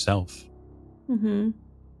yourself. Mm-hmm.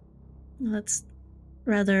 That's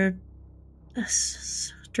rather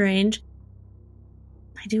strange.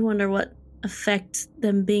 I do wonder what effect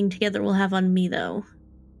them being together will have on me, though.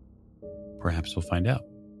 Perhaps we'll find out.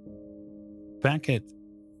 Back at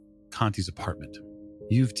Conti's apartment,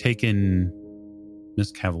 you've taken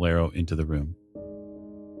Miss Cavallaro into the room.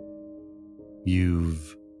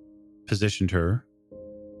 You've positioned her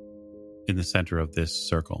in the center of this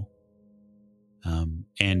circle.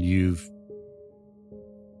 And you've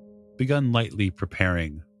begun lightly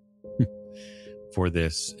preparing for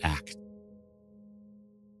this act.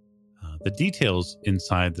 The details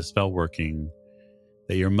inside the spell working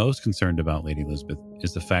that you're most concerned about, Lady Elizabeth,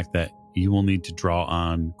 is the fact that you will need to draw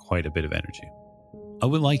on quite a bit of energy. I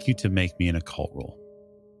would like you to make me an occult roll.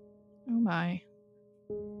 Oh my.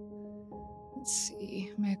 Let's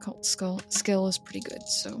see. My occult skill is pretty good,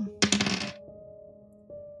 so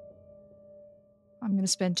I'm going to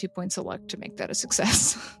spend 2 points of luck to make that a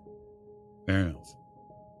success. Fair enough.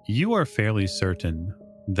 You are fairly certain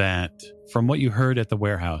that from what you heard at the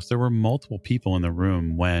warehouse, there were multiple people in the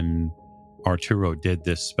room when Arturo did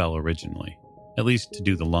this spell originally, at least to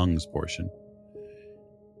do the lungs portion.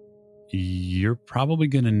 You're probably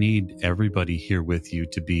going to need everybody here with you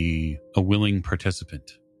to be a willing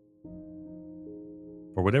participant.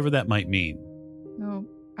 for whatever that might mean. Oh,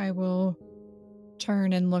 I will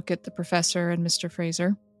turn and look at the professor and Mr.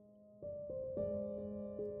 Fraser.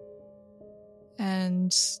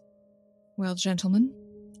 And, well, gentlemen,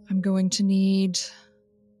 I'm going to need,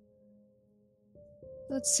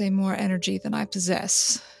 let's say, more energy than I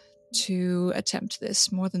possess to attempt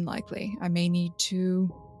this, more than likely. I may need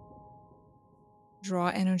to draw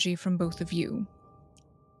energy from both of you.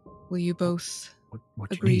 Will you both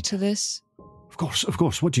what agree need? to this? Of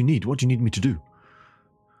course. What do you need? What do you need me to do?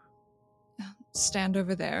 Stand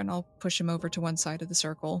over there, and I'll push him over to one side of the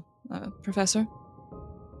circle. Professor?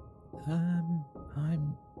 I'm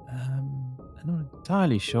not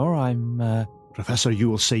entirely sure. Professor, you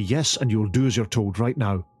will say yes, and you will do as you're told right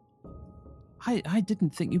now. I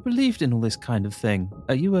didn't think you believed in all this kind of thing.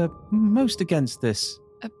 You were most against this.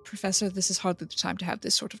 Professor, this is hardly the time to have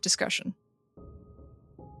this sort of discussion.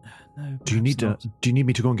 No. Do you need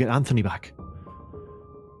me to go and get Anthony back?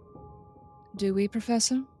 Do we,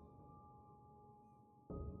 Professor?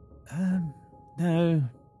 No.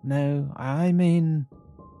 I mean,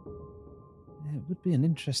 it would be an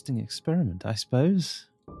interesting experiment, I suppose.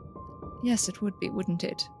 Yes, it would be, wouldn't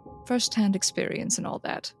it? First-hand experience and all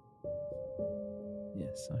that.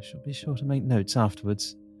 Yes, I shall be sure to make notes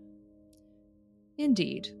afterwards.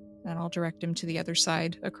 Indeed. And I'll direct him to the other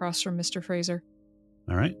side, across from Mr. Fraser.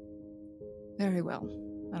 All right. Very well.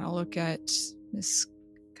 And I'll look at Miss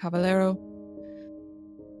Cavallaro.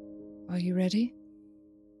 Are you ready?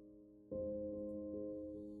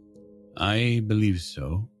 I believe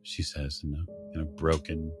so, she says in a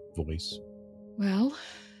broken voice. Well,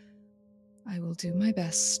 I will do my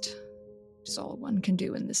best. It's all one can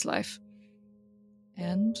do in this life.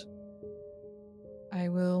 And I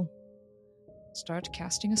will start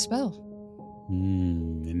casting a spell.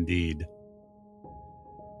 Indeed.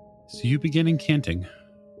 So you begin incanting,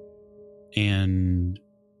 and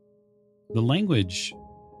the language,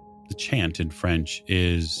 the chant in French,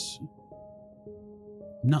 is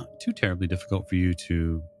not too terribly difficult for you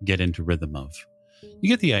to get into rhythm of. You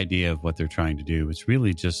get the idea of what they're trying to do. It's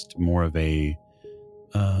really just more of a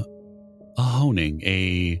honing,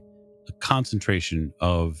 a concentration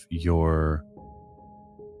of your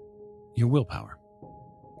willpower.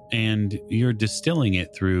 And you're distilling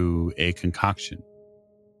it through a concoction,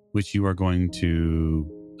 which you are going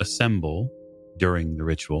to assemble during the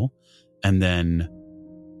ritual and then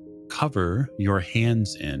cover your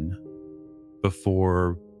hands in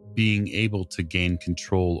before being able to gain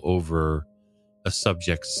control over a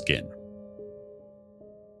subject's skin.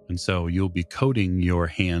 And so you'll be coating your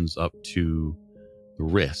hands up to the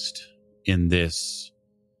wrist in this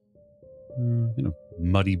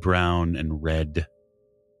muddy brown and red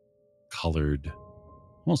colored,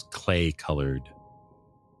 almost clay colored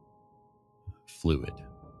fluid.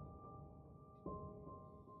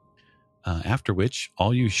 After which,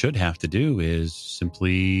 all you should have to do is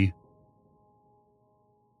simply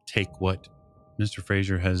take what Mr.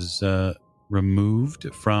 Fraser has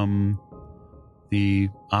removed from the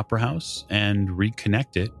opera house and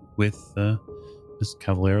reconnect it with Miss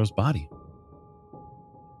Cavallaro's body.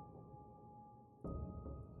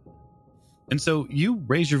 And so you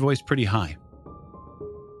raise your voice pretty high,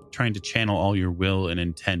 trying to channel all your will and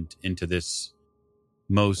intent into this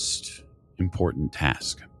most important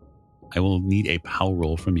task. I will need a power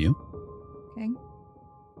roll from you. Okay.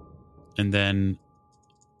 And then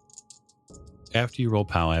after you roll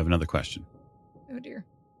power, I have another question. Oh dear.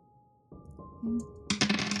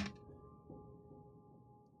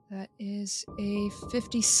 That is a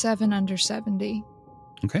 57 under 70.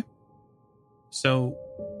 Okay. So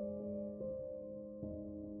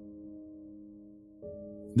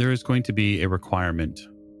there is going to be a requirement,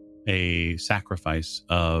 a sacrifice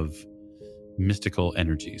of mystical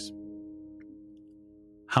energies.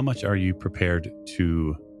 How much are you prepared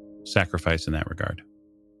to sacrifice in that regard?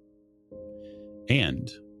 And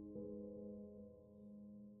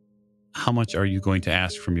how much are you going to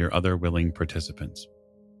ask from your other willing participants?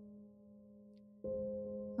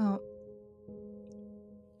 Oh.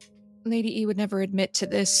 Lady E would never admit to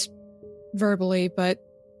this verbally, but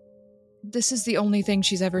this is the only thing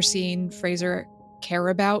she's ever seen Fraser care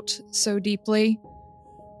about so deeply.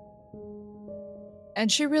 And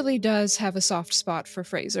she really does have a soft spot for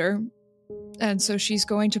Fraser. And so she's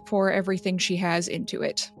going to pour everything she has into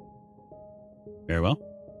it. Very well.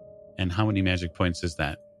 And how many magic points is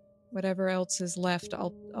that? Whatever else is left,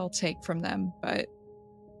 I'll take from them. But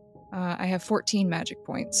I have 14 magic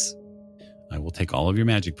points. I will take all of your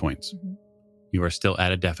magic points. Mm-hmm. You are still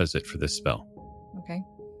at a deficit for this spell. Okay.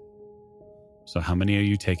 So how many are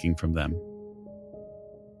you taking from them?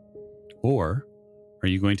 Or are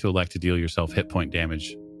you going to elect to deal yourself hit point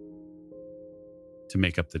damage to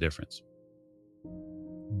make up the difference?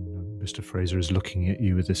 Mr. Fraser is looking at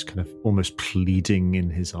you with this kind of almost pleading in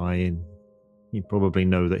his eye, and you probably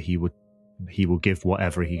know that he will give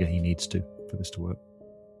whatever he needs to for this to work.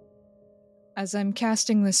 As I'm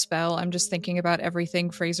casting this spell, I'm just thinking about everything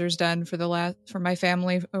Fraser's done for my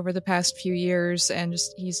family over the past few years, and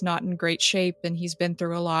just he's not in great shape, and he's been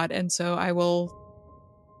through a lot, and so I will.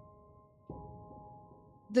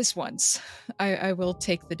 This once, I will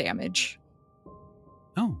take the damage.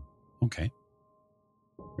 Oh, okay.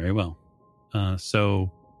 Very well.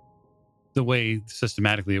 So the way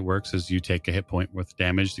systematically it works is you take a hit point worth of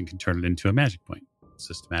damage and can turn it into a magic point.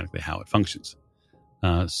 Systematically how it functions.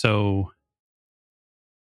 So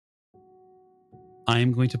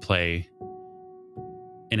I'm going to play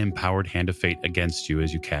an empowered hand of fate against you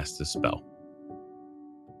as you cast this spell.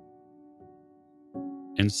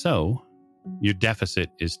 And so your deficit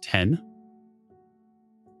is 10.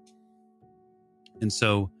 And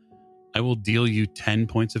so I will deal you 10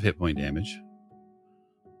 points of hit point damage.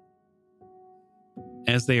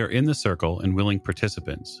 As they are in the circle and willing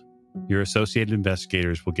participants, your associated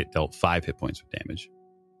investigators will get dealt 5 hit points of damage.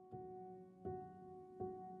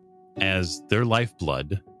 As their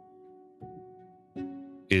lifeblood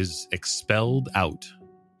is expelled out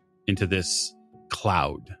into this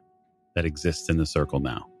cloud that exists in the circle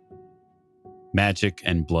now. Magic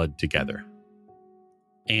and blood together.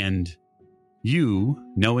 And you,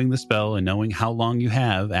 knowing the spell and knowing how long you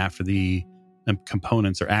have after the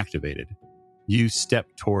components are activated, you step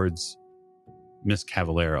towards Miss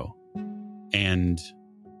Cavallaro. And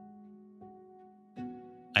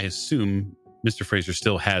I assume Mr. Fraser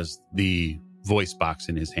still has the voice box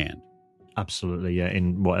in his hand. Absolutely, yeah,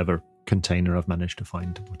 in whatever container I've managed to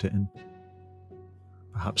find to put it in.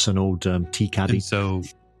 Perhaps an old tea caddy. And so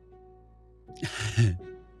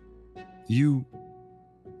you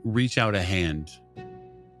reach out a hand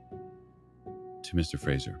to Mr.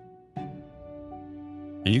 Fraser.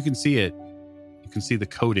 And you can see it. You can see the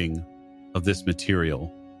coating of this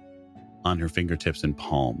material on her fingertips and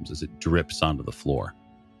palms as it drips onto the floor.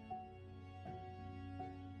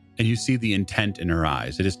 And you see the intent in her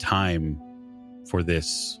eyes. It is time for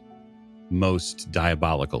this most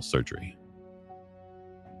diabolical surgery.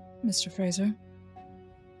 Mr. Fraser?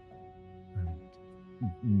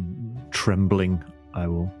 Trembling, I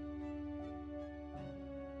will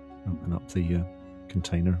open up the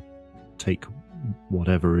container, take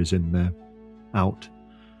whatever is in there out,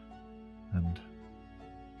 and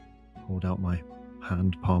hold out my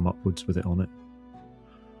hand, palm upwards with it on it.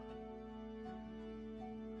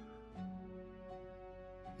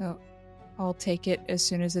 Oh, I'll take it as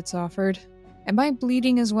soon as it's offered. Am I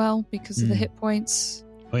bleeding as well because of the hit points?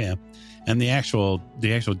 Oh yeah. And the actual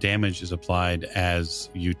damage is applied as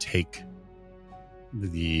you take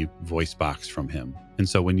the voice box from him. And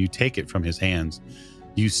so when you take it from his hands,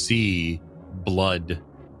 you see blood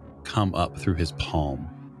come up through his palm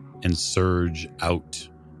and surge out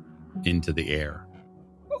into the air.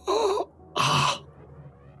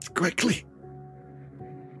 Quickly.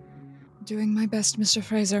 Doing my best, Mr.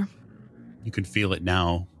 Fraser. You can feel it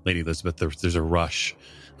now, Lady Elizabeth. There's a rush,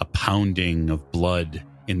 a pounding of blood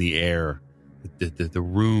in the air. The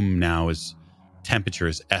room now temperature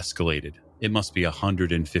is escalated. It must be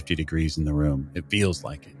 150 degrees in the room. It feels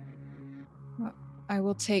like it. Well, I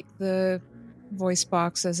will take the voice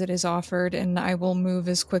box as it is offered, and I will move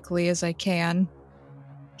as quickly as I can,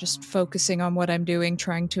 just focusing on what I'm doing,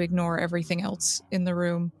 trying to ignore everything else in the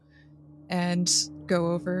room, and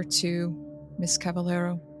go over to Miss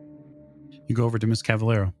Cavallaro. You go over to Miss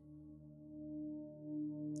Cavallaro.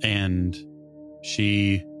 And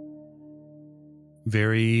she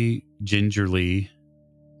very gingerly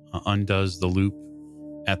undoes the loop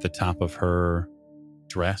at the top of her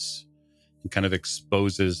dress and kind of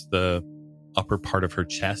exposes the upper part of her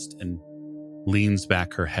chest and leans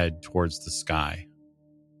back her head towards the sky.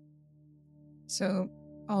 So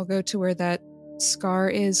I'll go to where that scar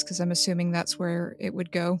is, because I'm assuming that's where it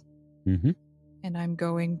would go. Mm-hmm. And I'm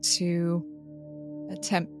going to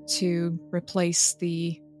attempt to replace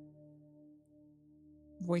the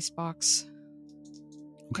voice box.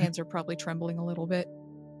 Okay. Hands are probably trembling a little bit.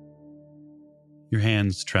 Your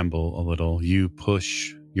hands tremble a little. You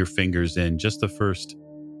push your fingers in. Just the first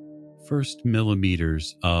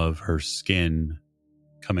millimeters of her skin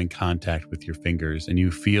come in contact with your fingers, and you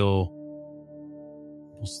feel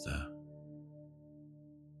almost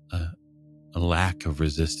a lack of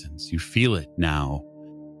resistance. You feel it now.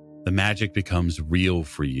 The magic becomes real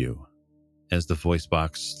for you as the voice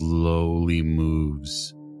box slowly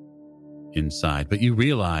moves inside. But you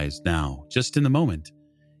realize now, just in the moment,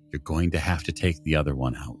 you're going to have to take the other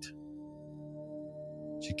one out.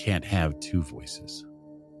 You can't have two voices.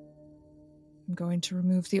 I'm going to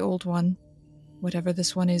remove the old one, whatever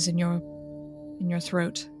this one is in your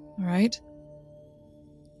throat, all right?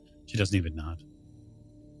 She doesn't even nod.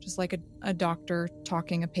 Just like a doctor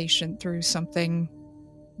talking a patient through something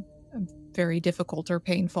very difficult or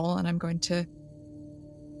painful, and I'm going to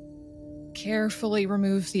carefully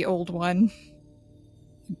remove the old one.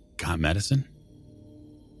 Got medicine?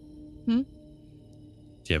 Hmm?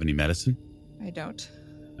 Do you have any medicine? I don't.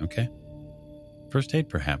 Okay. First aid,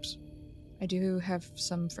 perhaps? I do have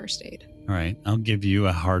some first aid. All right. I'll give you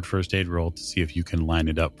a hard first aid roll to see if you can line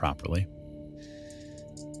it up properly.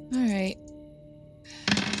 All right.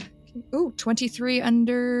 Ooh, 23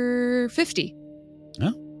 under 50.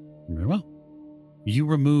 Oh, very well. You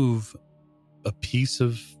remove a piece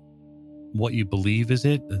of what you believe is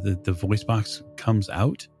it. The voice box comes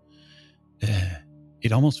out.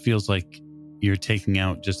 It almost feels like you're taking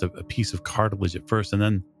out just a piece of cartilage at first, and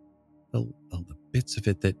then the bits of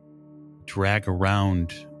it that drag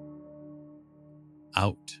around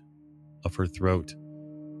out of her throat.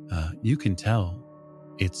 You can tell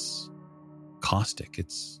it's caustic.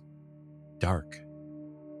 It's dark.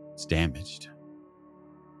 It's damaged.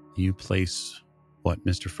 You place what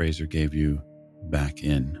Mr. Fraser gave you back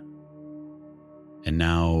in. And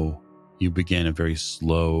now you begin a very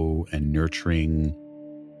slow and nurturing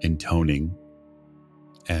intoning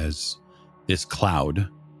as this cloud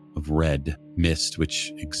of red mist,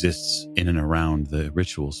 which exists in and around the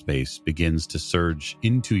ritual space, begins to surge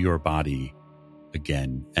into your body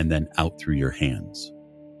again and then out through your hands.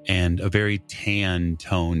 And a very tan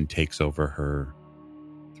tone takes over her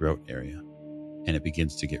throat area, and it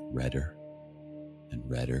begins to get redder and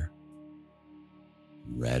redder,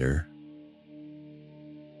 redder.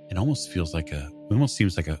 It almost seems like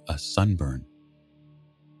a sunburn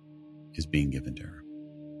is being given to her.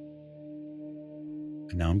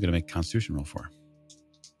 And now I'm going to make a Constitution roll for her.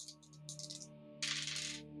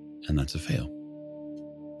 And that's a fail.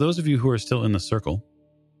 Those of you who are still in the circle,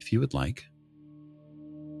 if you would like,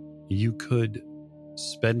 you could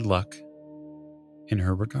spend luck in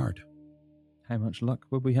her regard. How much luck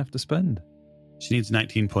would we have to spend? She needs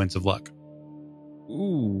 19 points of luck.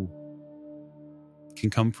 Ooh. Can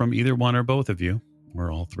come from either one or both of you,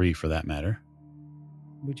 or all three for that matter.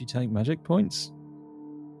 Would you take magic points?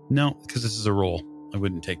 No, because this is a roll. I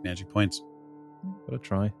wouldn't take magic points. Gotta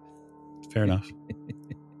try. Fair enough.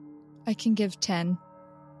 I can give 10.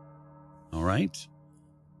 All right.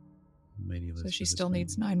 Lady So Elizabeth she is still going-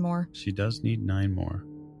 needs 9 more. She does need 9 more.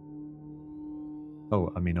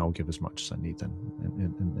 Oh, I mean, I'll give as much as I need then.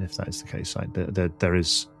 And if that is the case, there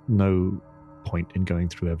is no point in going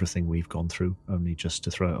through everything we've gone through, only just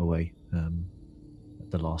to throw it away at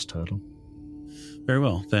the last hurdle. Very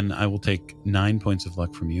well. Then I will take 9 points of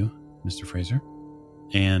luck from you, Mr. Fraser.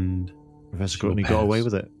 And Professor she will Courtney got away pass.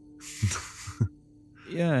 with it.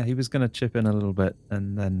 Yeah, he was going to chip in a little bit,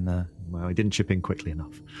 and then Well, he didn't chip in quickly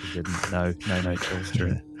enough. he didn't. No, it's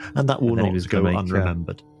true. And that will And then he not was go gonna make,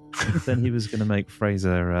 unremembered. Then he was going to make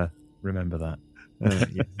Fraser remember that.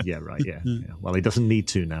 Yeah, right, yeah. Well, he doesn't need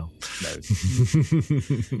to now. No.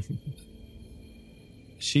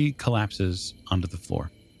 She collapses onto the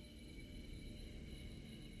floor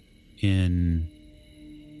in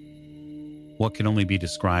what can only be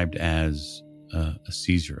described as a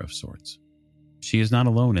seizure of sorts. She is not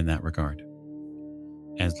alone in that regard.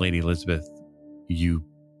 As Lady Elizabeth, you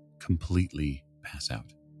completely pass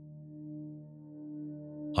out.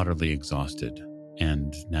 Utterly exhausted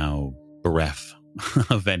and now bereft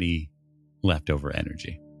of any leftover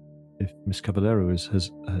energy. If Miss Cavallaro is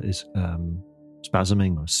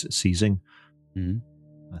spasming or seizing,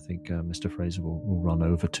 I think Mr. Fraser will run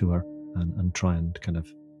over to her and try and kind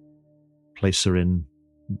of place her in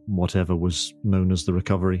whatever was known as the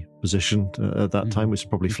recovery position at that time, which is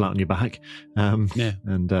probably flat on your back, and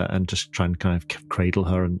just try and kind of cradle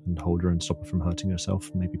her and hold her and stop her from hurting herself.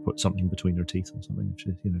 Maybe put something between her teeth or something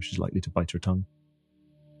if she's likely to bite her tongue.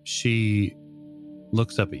 She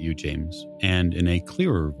looks up at you, James, and in a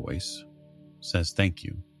clearer voice says, "Thank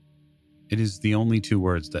you." It is the only 2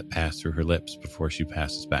 words that pass through her lips before she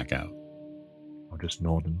passes back out. I'll just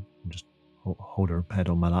nod and just hold her head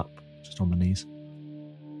on my lap, just on my knees.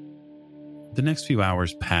 The next few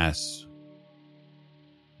hours pass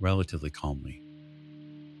relatively calmly.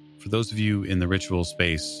 For those of you in the ritual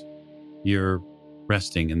space, you're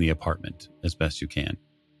resting in the apartment as best you can.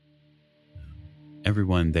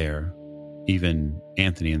 Everyone there, even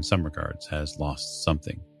Anthony in some regards, has lost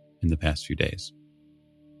something in the past few days.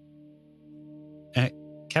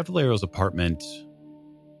 Cavallaro's apartment,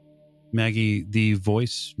 Maggie, the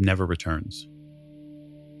voice never returns.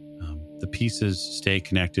 The pieces stay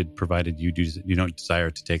connected, provided you don't desire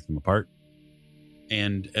to take them apart.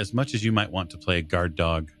 And as much as you might want to play a guard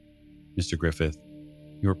dog, Mr. Griffith,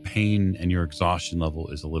 your pain and your exhaustion level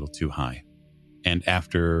is a little too high. And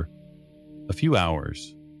after a few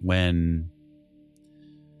hours, when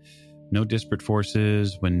no disparate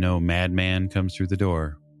forces, when no madman comes through the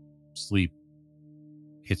door, sleep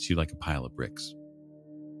hits you like a pile of bricks.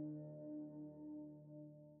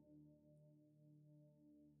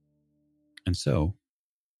 And so,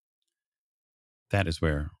 that is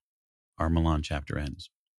where our Milan chapter ends.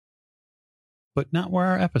 But not where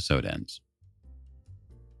our episode ends.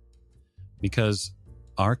 Because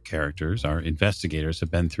our characters, our investigators, have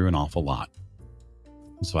been through an awful lot.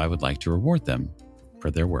 And so I would like to reward them for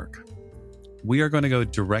their work. We are going to go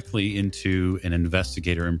directly into an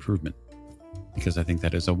investigator improvement, because I think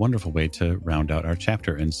that is a wonderful way to round out our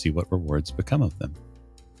chapter and see what rewards become of them.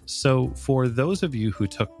 So for those of you who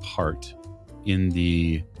took part in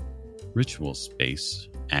the ritual space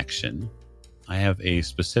action, I have a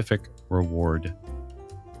specific reward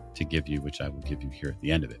to give you, which I will give you here at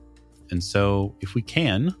the end of it. And so if we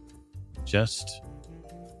can, just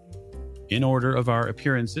in order of our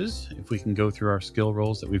appearances, if we can go through our skill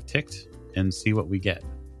rolls that we've ticked and see what we get.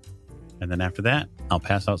 And then after that, I'll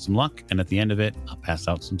pass out some luck. And at the end of it, I'll pass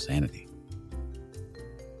out some sanity,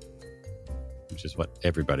 which is what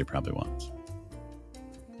everybody probably wants.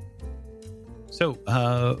 So,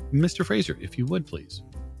 Mr. Fraser, if you would, please.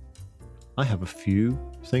 I have a few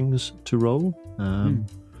things to roll.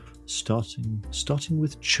 Starting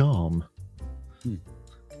with charm. I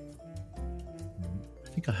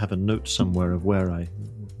think I have a note somewhere of where I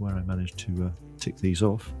managed to tick these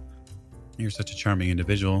off. You're such a charming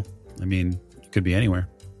individual. I mean, it could be anywhere.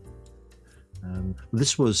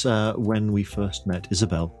 This was when we first met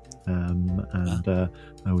Isabel, and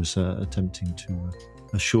I was attempting to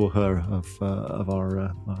assure her of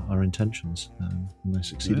our intentions, and I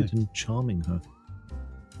succeeded in charming her.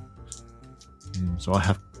 So I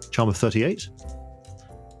have charm of 38,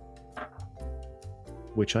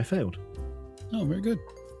 which I failed. Oh, very good.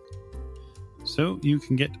 So you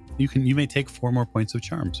may take 4 more points of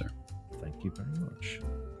charm, sir. Thank you very much.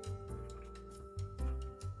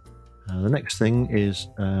 The next thing is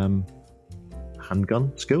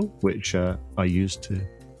handgun skill, which I used to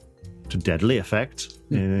deadly effect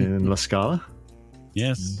in La Scala.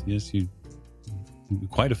 Yes, you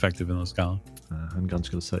quite effective in La Scala. Handgun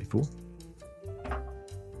skill is 34.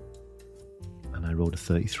 And I rolled a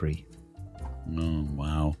 33. Oh,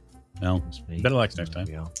 wow. Well, better luck next time.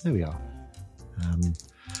 There we are.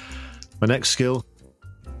 My next skill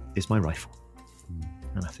is my rifle.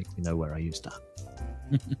 And I think we know where I used that.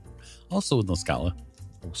 Also in La Scala.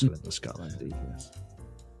 Also in La Scala, indeed, yes.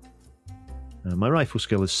 My rifle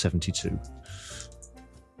skill is 72.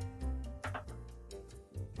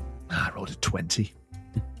 I rolled a 20.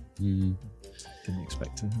 Didn't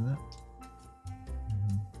expect to do that.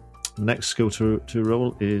 The next skill to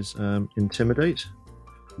roll is Intimidate.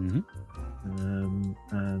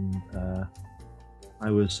 I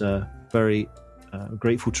was very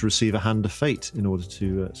grateful to receive a Hand of Fate in order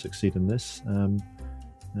to succeed in this. And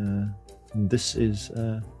this is,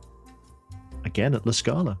 again, at La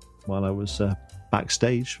Scala, while I was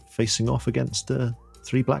backstage facing off against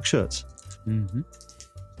 3 black shirts.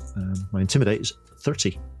 My Intimidate is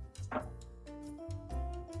 30.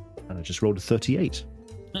 And I just rolled a 38.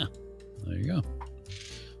 There you go.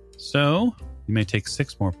 So you may take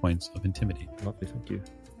 6 more points of Intimidate. Lovely, thank you.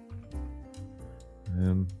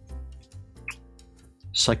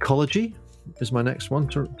 Psychology is my next one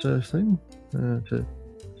to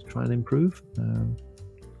try and improve.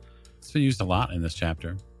 It's been used a lot in this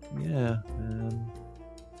chapter. Yeah.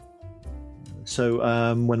 So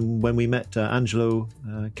when we met Angelo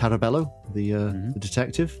Carabello, the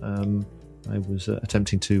detective, I was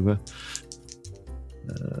attempting to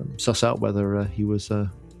suss out whether he was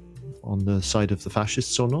on the side of the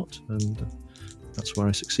fascists or not, and that's where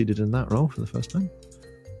I succeeded in that role for the first time.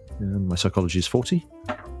 My psychology is 40.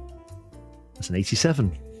 That's an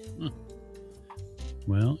 87.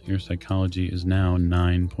 Well, your psychology is now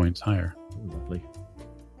 9 points higher. Lovely.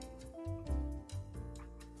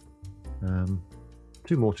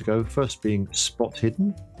 2 more to go. First being spot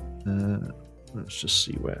hidden. Let's just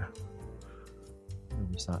see where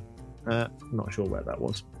was that. Not sure where that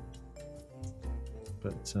was,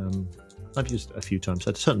 but I've used it a few times.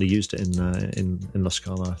 I'd certainly used it in La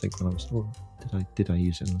Scala, I think, when I was. Or did I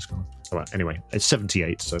use it in La Scala? All right. Anyway, it's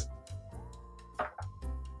 78. So,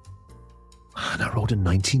 and I rolled a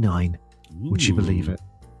 99. Ooh. Would you believe it?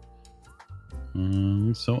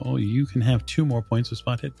 So you can have 2 more points of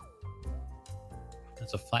spot hit.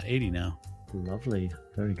 That's a flat 80 now. Lovely.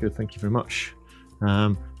 Very good. Thank you very much.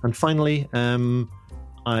 And finally,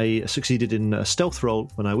 I succeeded in a stealth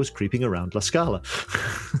roll when I was creeping around La Scala.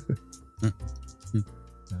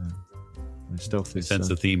 My stealth is... Sense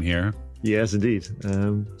the theme here. Yes, indeed.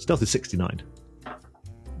 Stealth is 69.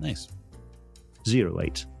 Nice.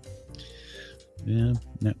 08. Yeah,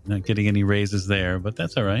 not getting any raises there, but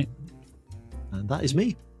that's all right. And that is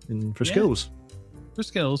me for skills. For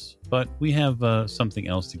skills, but we have something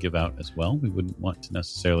else to give out as well. We wouldn't want to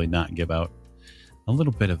necessarily not give out a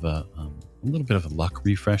little bit of a luck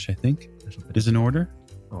refresh. I think is in order.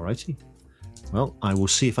 Alrighty. Well, I will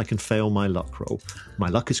see if I can fail my luck roll. My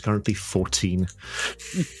luck is currently 14.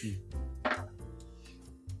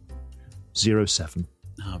 07.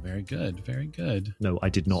 Oh, very good. Very good. No, I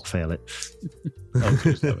did not fail it. Oh,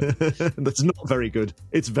 that's not very good.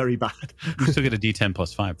 It's very bad. You still get a D10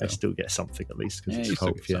 plus 5, though. I still get something at least. Yeah, it's you still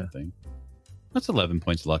hope, get something. That's 11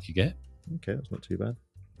 points of luck you get. Okay, that's not too bad.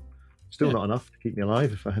 Still not enough to keep me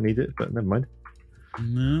alive if I need it, but never mind.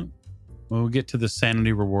 No. We'll get to the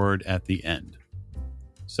sanity reward at the end.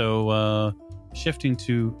 So, shifting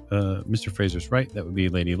to Mr. Fraser's right, that would be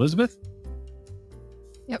Lady Elizabeth.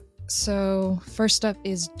 Yep. So, first up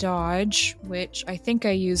is dodge, which I think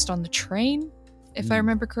I used on the train, if I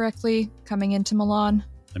remember correctly, coming into Milan.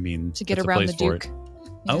 I mean, to get around the Duke. Yeah.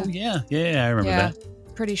 Oh, yeah, I remember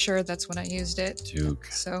that. Pretty sure that's when I used it. Duke.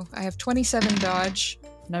 So, I have 27 dodge,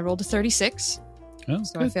 and I rolled a 36. Oh,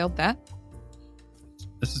 so good. I failed that.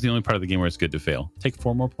 This is the only part of the game where it's good to fail. Take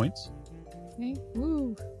 4 more points. Okay,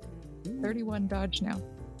 woo. 31 dodge now.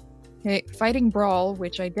 Okay, fighting brawl,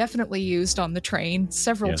 which I definitely used on the train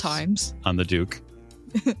several times. On the Duke.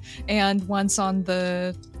 And once on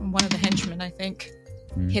one of the henchmen, I think.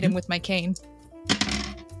 Hit him with my cane.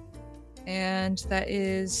 And that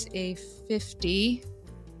is a 50.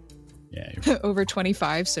 Yeah. Over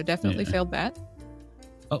 25, so definitely failed that.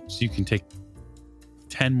 Oh, so you can take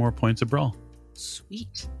 10 more points of brawl.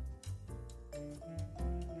 Sweet.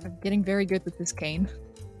 I'm getting very good with this cane.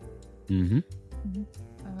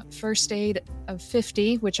 First aid of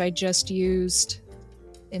 50, which I just used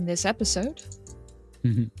in this episode.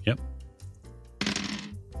 Yep.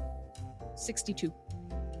 62.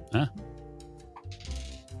 All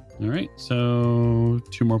right, so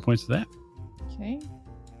 2 more points of that. Okay.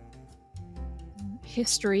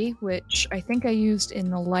 History, which I think I used in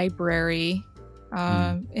the library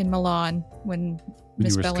in Milan when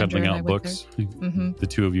Miss Bellinger and I went books. there. The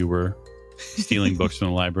two of you were stealing books from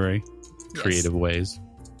the library, creative ways.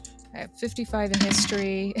 I have 55 in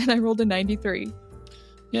history, and I rolled a 93.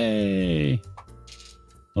 Yay!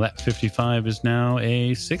 Well, that 55 is now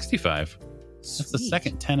a 65. That's the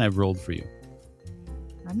second 10 I've rolled for you.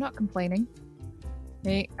 I'm not complaining.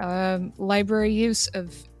 Okay, library use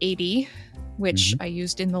of 80, which I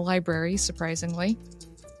used in the library, surprisingly.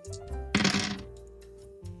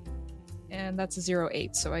 And that's a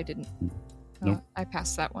 08, so I didn't. Nope. I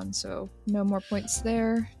passed that one, so no more points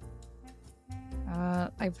there.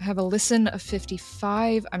 I have a listen of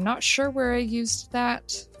 55. I'm not sure where I used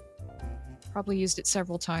that. Probably used it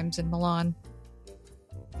several times in Milan.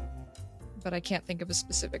 But I can't think of a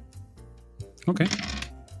specific. Okay.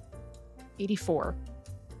 84.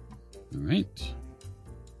 All right.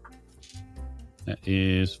 That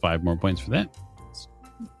is 5 more points for that.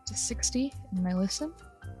 To 60 in my listen.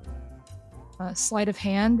 Sleight of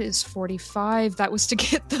hand is 45. That was to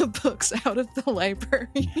get the books out of the library.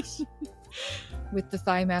 Yes. With the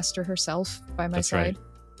Thigh Master herself by my side.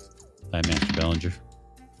 Right. Thigh Master Bellinger.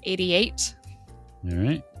 88. All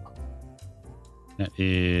right. That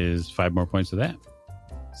is 5 more points of that.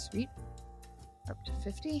 Sweet. Up to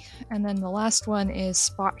 50. And then the last one is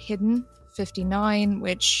Spot Hidden, 59,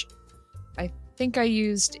 which I think I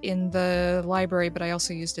used in the library, but I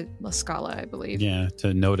also used it in La Scala, I believe. Yeah,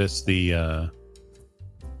 to notice the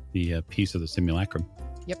piece of the simulacrum.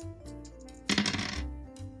 Yep.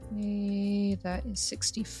 Okay, that is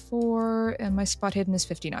 64, and my Spot Hidden is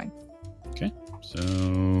 59. Okay,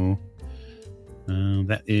 so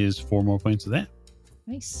that is 4 more points of that.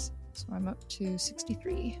 Nice. So I'm up to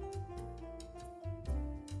 63.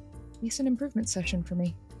 Decent improvement session for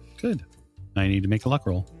me. Good. I need to make a luck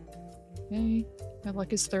roll. Okay. My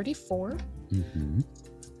luck is 34.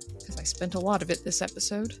 Because I spent a lot of it this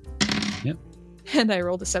episode. Yep. And I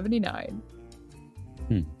rolled a 79.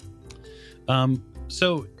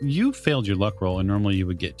 So you failed your luck roll, and normally you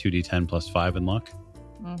would get 2d10 plus 5 in luck.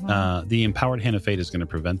 The Empowered Hand of Fate is going to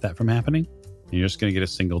prevent that from happening. You're just going to get a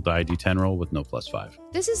single die d10 roll with no plus 5.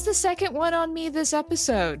 This is the second one on me this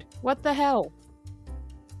episode. What the hell?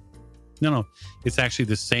 No. It's actually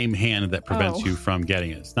the same hand that prevents you from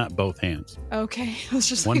getting it. It's not both hands. Okay. I was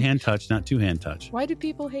just One like, hand touch, not two hand touch. why do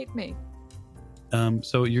people hate me?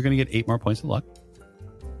 So you're going to get 8 more points of luck.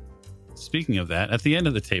 Speaking of that, at the end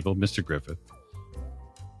of the table, Mr. Griffith.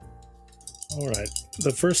 All right.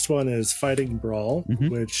 The first one is Fighting Brawl,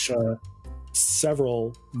 which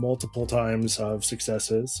multiple times of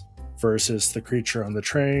successes versus the creature on the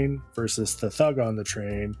train, versus the thug on the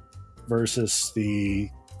train, versus the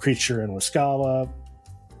creature in Scala.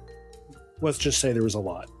 Let's just say there was a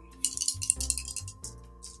lot.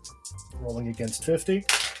 Rolling against 50.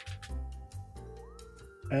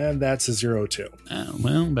 And that's a 0-2.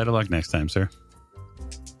 Well, better luck next time, sir.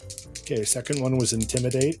 Okay, second one was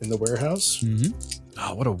Intimidate in the warehouse.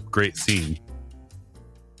 Oh, what a great scene.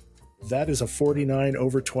 That is a 49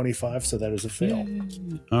 over 25, so that is a fail.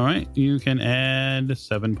 All right, you can add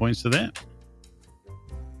 7 points to that.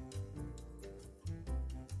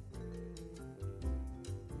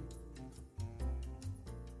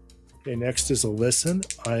 Okay, next is a Listen.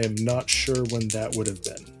 I am not sure when that would have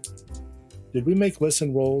been. Did we make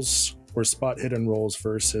Listen rolls or Spot Hidden rolls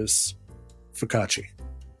versus Focacci?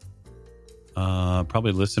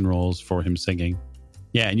 Probably Listen rolls for him singing.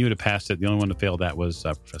 Yeah, and you would have passed it. The only one to fail that was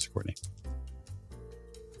Professor Courtney.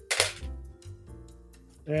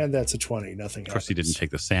 And that's a 20. Nothing Of course, he didn't take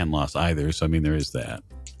the sand loss either, so I mean, there is that.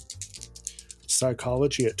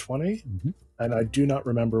 Psychology at 20, and I do not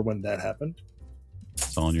remember when that happened.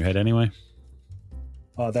 It's all in your head anyway.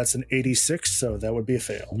 That's an 86, so that would be a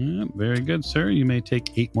fail. Yeah, very good, sir. You may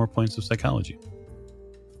take 8 more points of psychology.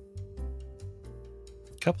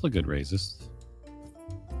 Couple of good raises.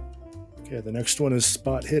 Okay, the next one is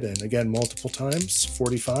Spot Hidden. Again, multiple times.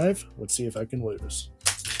 45. Let's see if I can lose.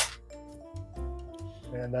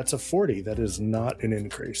 And that's a 40. That is not an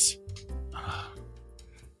increase.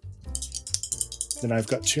 Then I've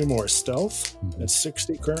got 2 more. Stealth. That's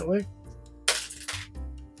 60 currently.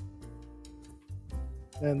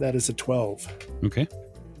 And that is a 12. Okay.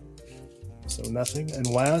 So nothing. And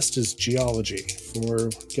last is Geology for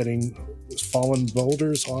getting fallen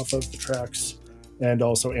boulders off of the tracks and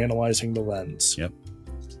also analyzing the lens. Yep.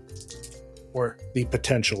 Or the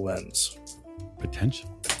potential lens.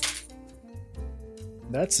 Potential?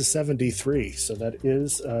 That's a 73, so that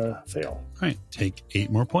is a fail. All right, take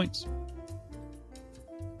 8 more points.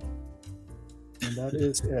 And that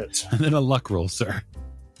is it. And then a luck roll, sir.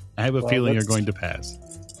 I have a feeling you're going to pass.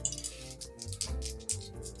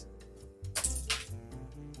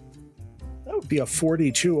 That would be a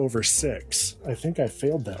 42 over 6. I think I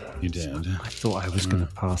failed that one. You did. I thought I was going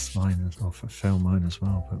to pass mine as well, fail mine as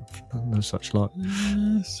well, but no such luck.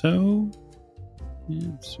 So, yeah,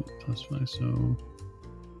 it's +5, so...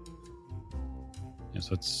 Yeah,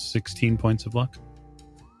 so it's 16 points of luck.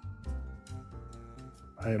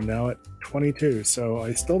 I am now at 22, so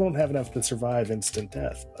I still don't have enough to survive instant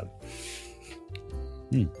death. But...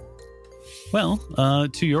 Well,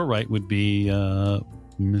 to your right would be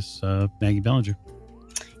Miss Maggie Bellinger.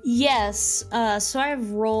 Yes. So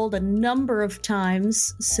I've rolled a number of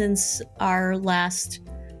times since our last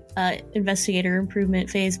investigator improvement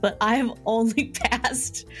phase, but I have only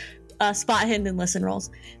passed spot hidden and listen rolls.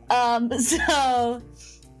 So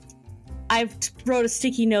I've wrote a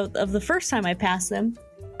sticky note of the first time I passed them,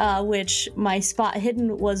 which my spot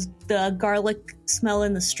hidden was the garlic smell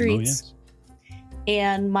in the streets. Oh, yes.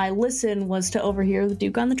 And my listen was to overhear the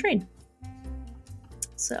Duke on the train.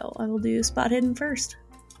 So I will do spot hidden first.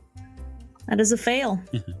 That is a fail.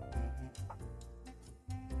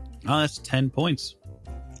 Oh, that's 10 points.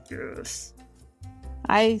 Yes.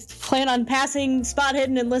 I plan on passing spot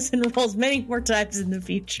hidden and listen rolls many more times in the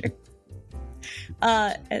future.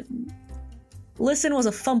 Listen was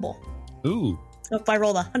a fumble. Ooh. So if I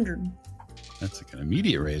rolled 100. That's like an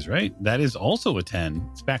immediate raise, right? That is also a 10.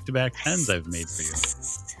 It's back-to-back 10s I've made for you.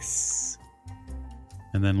 Yes.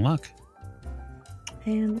 And then luck.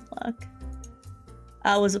 And luck.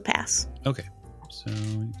 Was a pass. Okay. So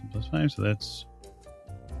 +5, so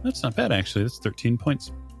that's not bad, actually. That's 13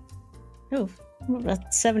 points. Oh,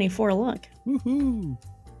 that's 74 luck. Woohoo!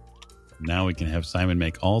 Now we can have Simon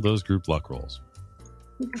make all those group luck rolls.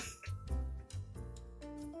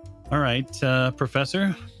 All right,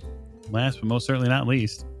 Professor. Last but most certainly not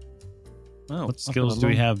least. Well, what skills do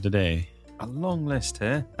we have today? A long list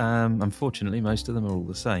here. Unfortunately, most of them are all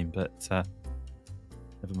the same, but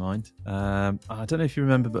never mind. I don't know if you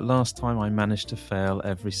remember, but last time I managed to fail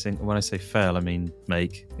every single... When I say fail, I mean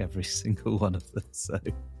make every single one of them. So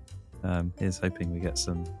here's hoping we get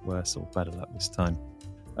some worse or better luck this time.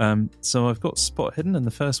 So I've got spot hidden, and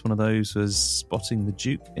the first one of those was spotting the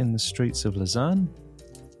Duke in the streets of Lausanne.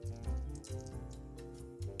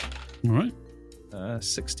 All right.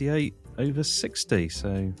 68 over 60.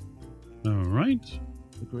 So All right.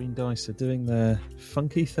 the green dice are doing their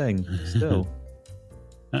funky thing still.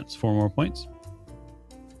 That's 4 more points.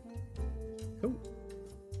 Cool.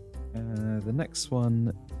 The next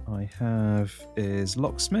one I have is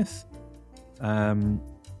Locksmith. And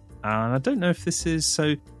I don't know if this is...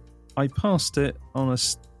 So I passed it on a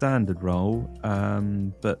standard roll,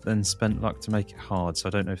 but then spent luck to make it hard. So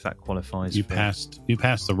I don't know if that qualifies. You passed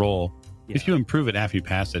the roll. Yeah. If you improve it after you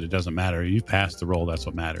pass it, it doesn't matter. You passed the roll. That's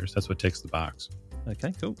what matters. That's what ticks the box.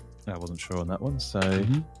 Okay, cool. I wasn't sure on that one. So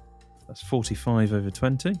that's 45 over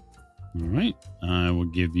 20. All right. I will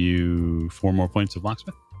give you 4 more points of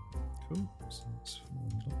locksmith. Cool. So that's 4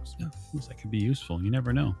 locksmith. Yeah, that could be useful. You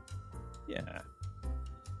never know. Yeah.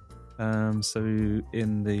 So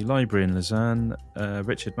in the library in Lausanne,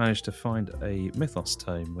 Richard managed to find a mythos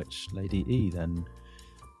tome, which Lady E then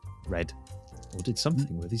read or did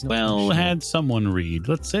something with. He's not sure. Had someone read.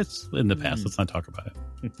 It's in the past. Let's not talk about it.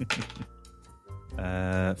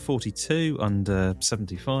 42 under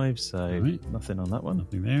 75, so nothing on that one.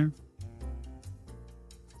 Nothing there.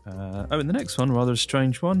 And the next one, rather a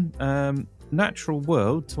strange one. Natural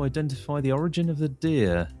world to identify the origin of the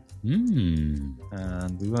deer. And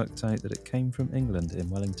we worked out that it came from England in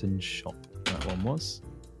Wellington's shop. That one was.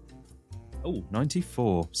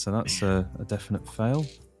 94. So that's a definite fail.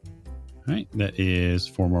 All right. That is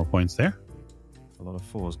 4 more points there. A lot of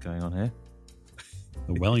 4s going on here.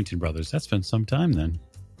 The Wellington brothers. That's been some time then.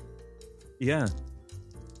 Yeah.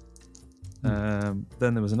 Then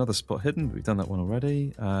there was another spot hidden, but we've done that one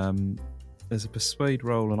already. There's a persuade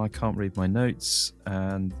roll, and I can't read my notes.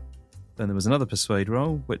 And then there was another persuade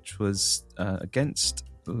roll, which was against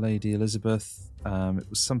Lady Elizabeth. It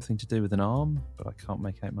was something to do with an arm, but I can't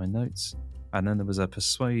make out my notes. And then there was a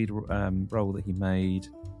persuade roll that he made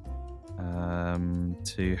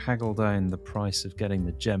to haggle down the price of getting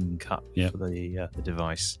the gem cut for the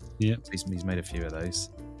device. Yeah, he's made a few of those.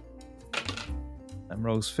 And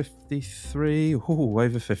rolls 53.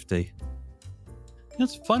 Over 50.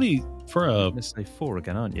 That's funny for a... Let's say 4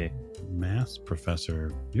 again, aren't you? Math professor.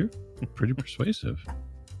 You're pretty persuasive.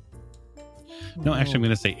 No, actually, I'm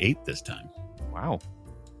going to say 8 this time. Wow.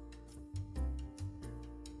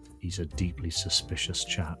 He's a deeply suspicious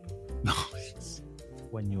chap.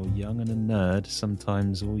 When you're young and a nerd,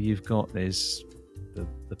 sometimes all you've got is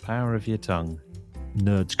the power of your tongue.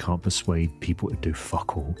 Nerds can't persuade people to do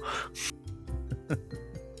fuck all.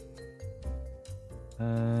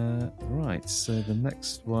 Right, so the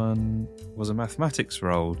next one was a mathematics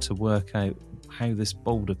roll to work out how this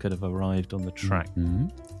boulder could have arrived on the track. Mm-hmm.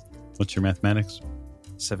 What's your mathematics?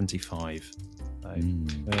 75. So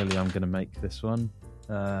clearly I'm going to make this one.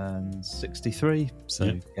 63.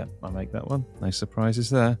 So yeah, I make that one. No surprises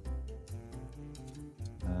there.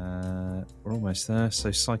 We're almost there.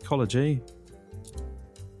 So psychology.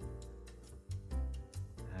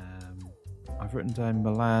 I've written down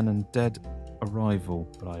Milan and dead arrival,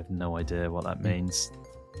 but I have no idea what that means.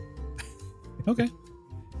 Okay.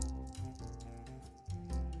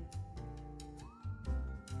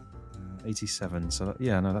 Uh, 87. So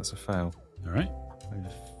that's a fail. All right.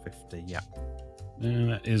 Over 50. Yeah.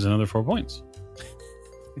 And that is another 4 points.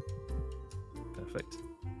 Perfect.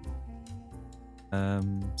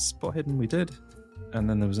 Spot hidden we did, and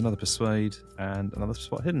then there was another persuade and another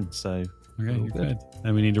spot hidden. So okay, you're good.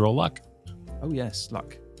 Then we need to roll luck. Oh yes,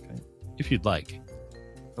 luck. Okay. If you'd like.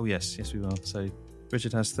 Oh yes, we will. So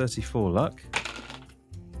Richard has 34 luck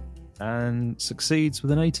and succeeds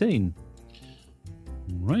with an 18.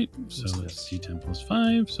 Right. So that's D10 plus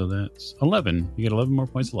 5. So that's 11. You get 11 more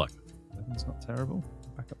points of luck. 11's not terrible.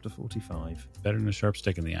 Back up to 45. Better than a sharp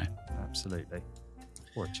stick in the eye. Absolutely.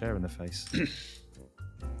 Or a chair in the face.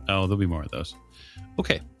 Oh, there'll be more of those.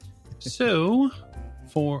 Okay. So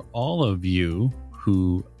for all of you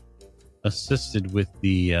who assisted with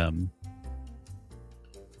the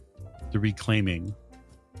reclaiming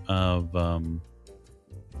of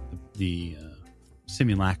the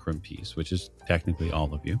Simulacrum piece, which is technically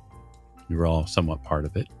all of you. You were all somewhat part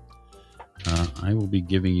of it. I will be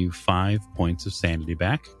giving you 5 points of sanity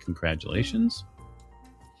back. Congratulations.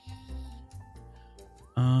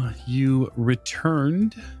 You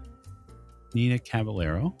returned Nina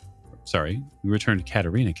Cavallaro. Sorry, you returned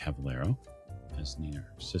Caterina Cavallaro as Nina,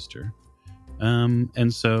 her sister.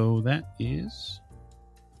 And so that is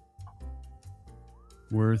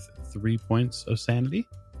worth 3 points of sanity.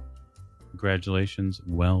 Congratulations.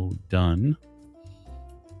 Well done.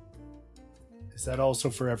 Is that also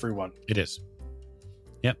for everyone? It is.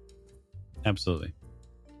 Yep. Absolutely.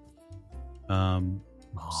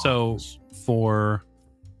 So for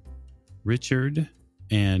Richard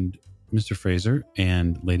and Mr. Fraser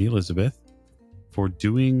and Lady Elizabeth for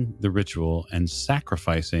doing the ritual and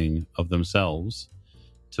sacrificing of themselves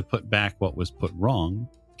to put back what was put wrong,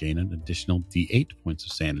 gain an additional D8 points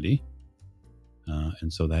of sanity.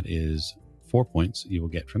 And so that is 4 points you will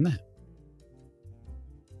get from that.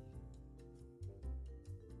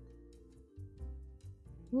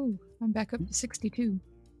 Ooh, I'm back up to 62.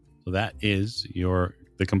 So that is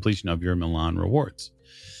the completion of your Milan rewards.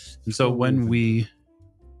 And so when we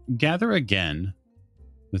gather again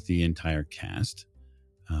with the entire cast,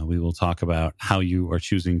 we will talk about how you are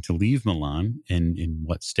choosing to leave Milan and in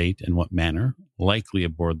what state and what manner, likely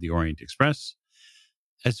aboard the Orient Express,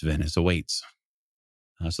 as Venice awaits.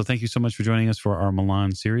 So thank you so much for joining us for our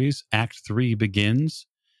Milan series. Act 3 begins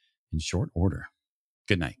in short order.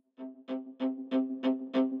 Good night.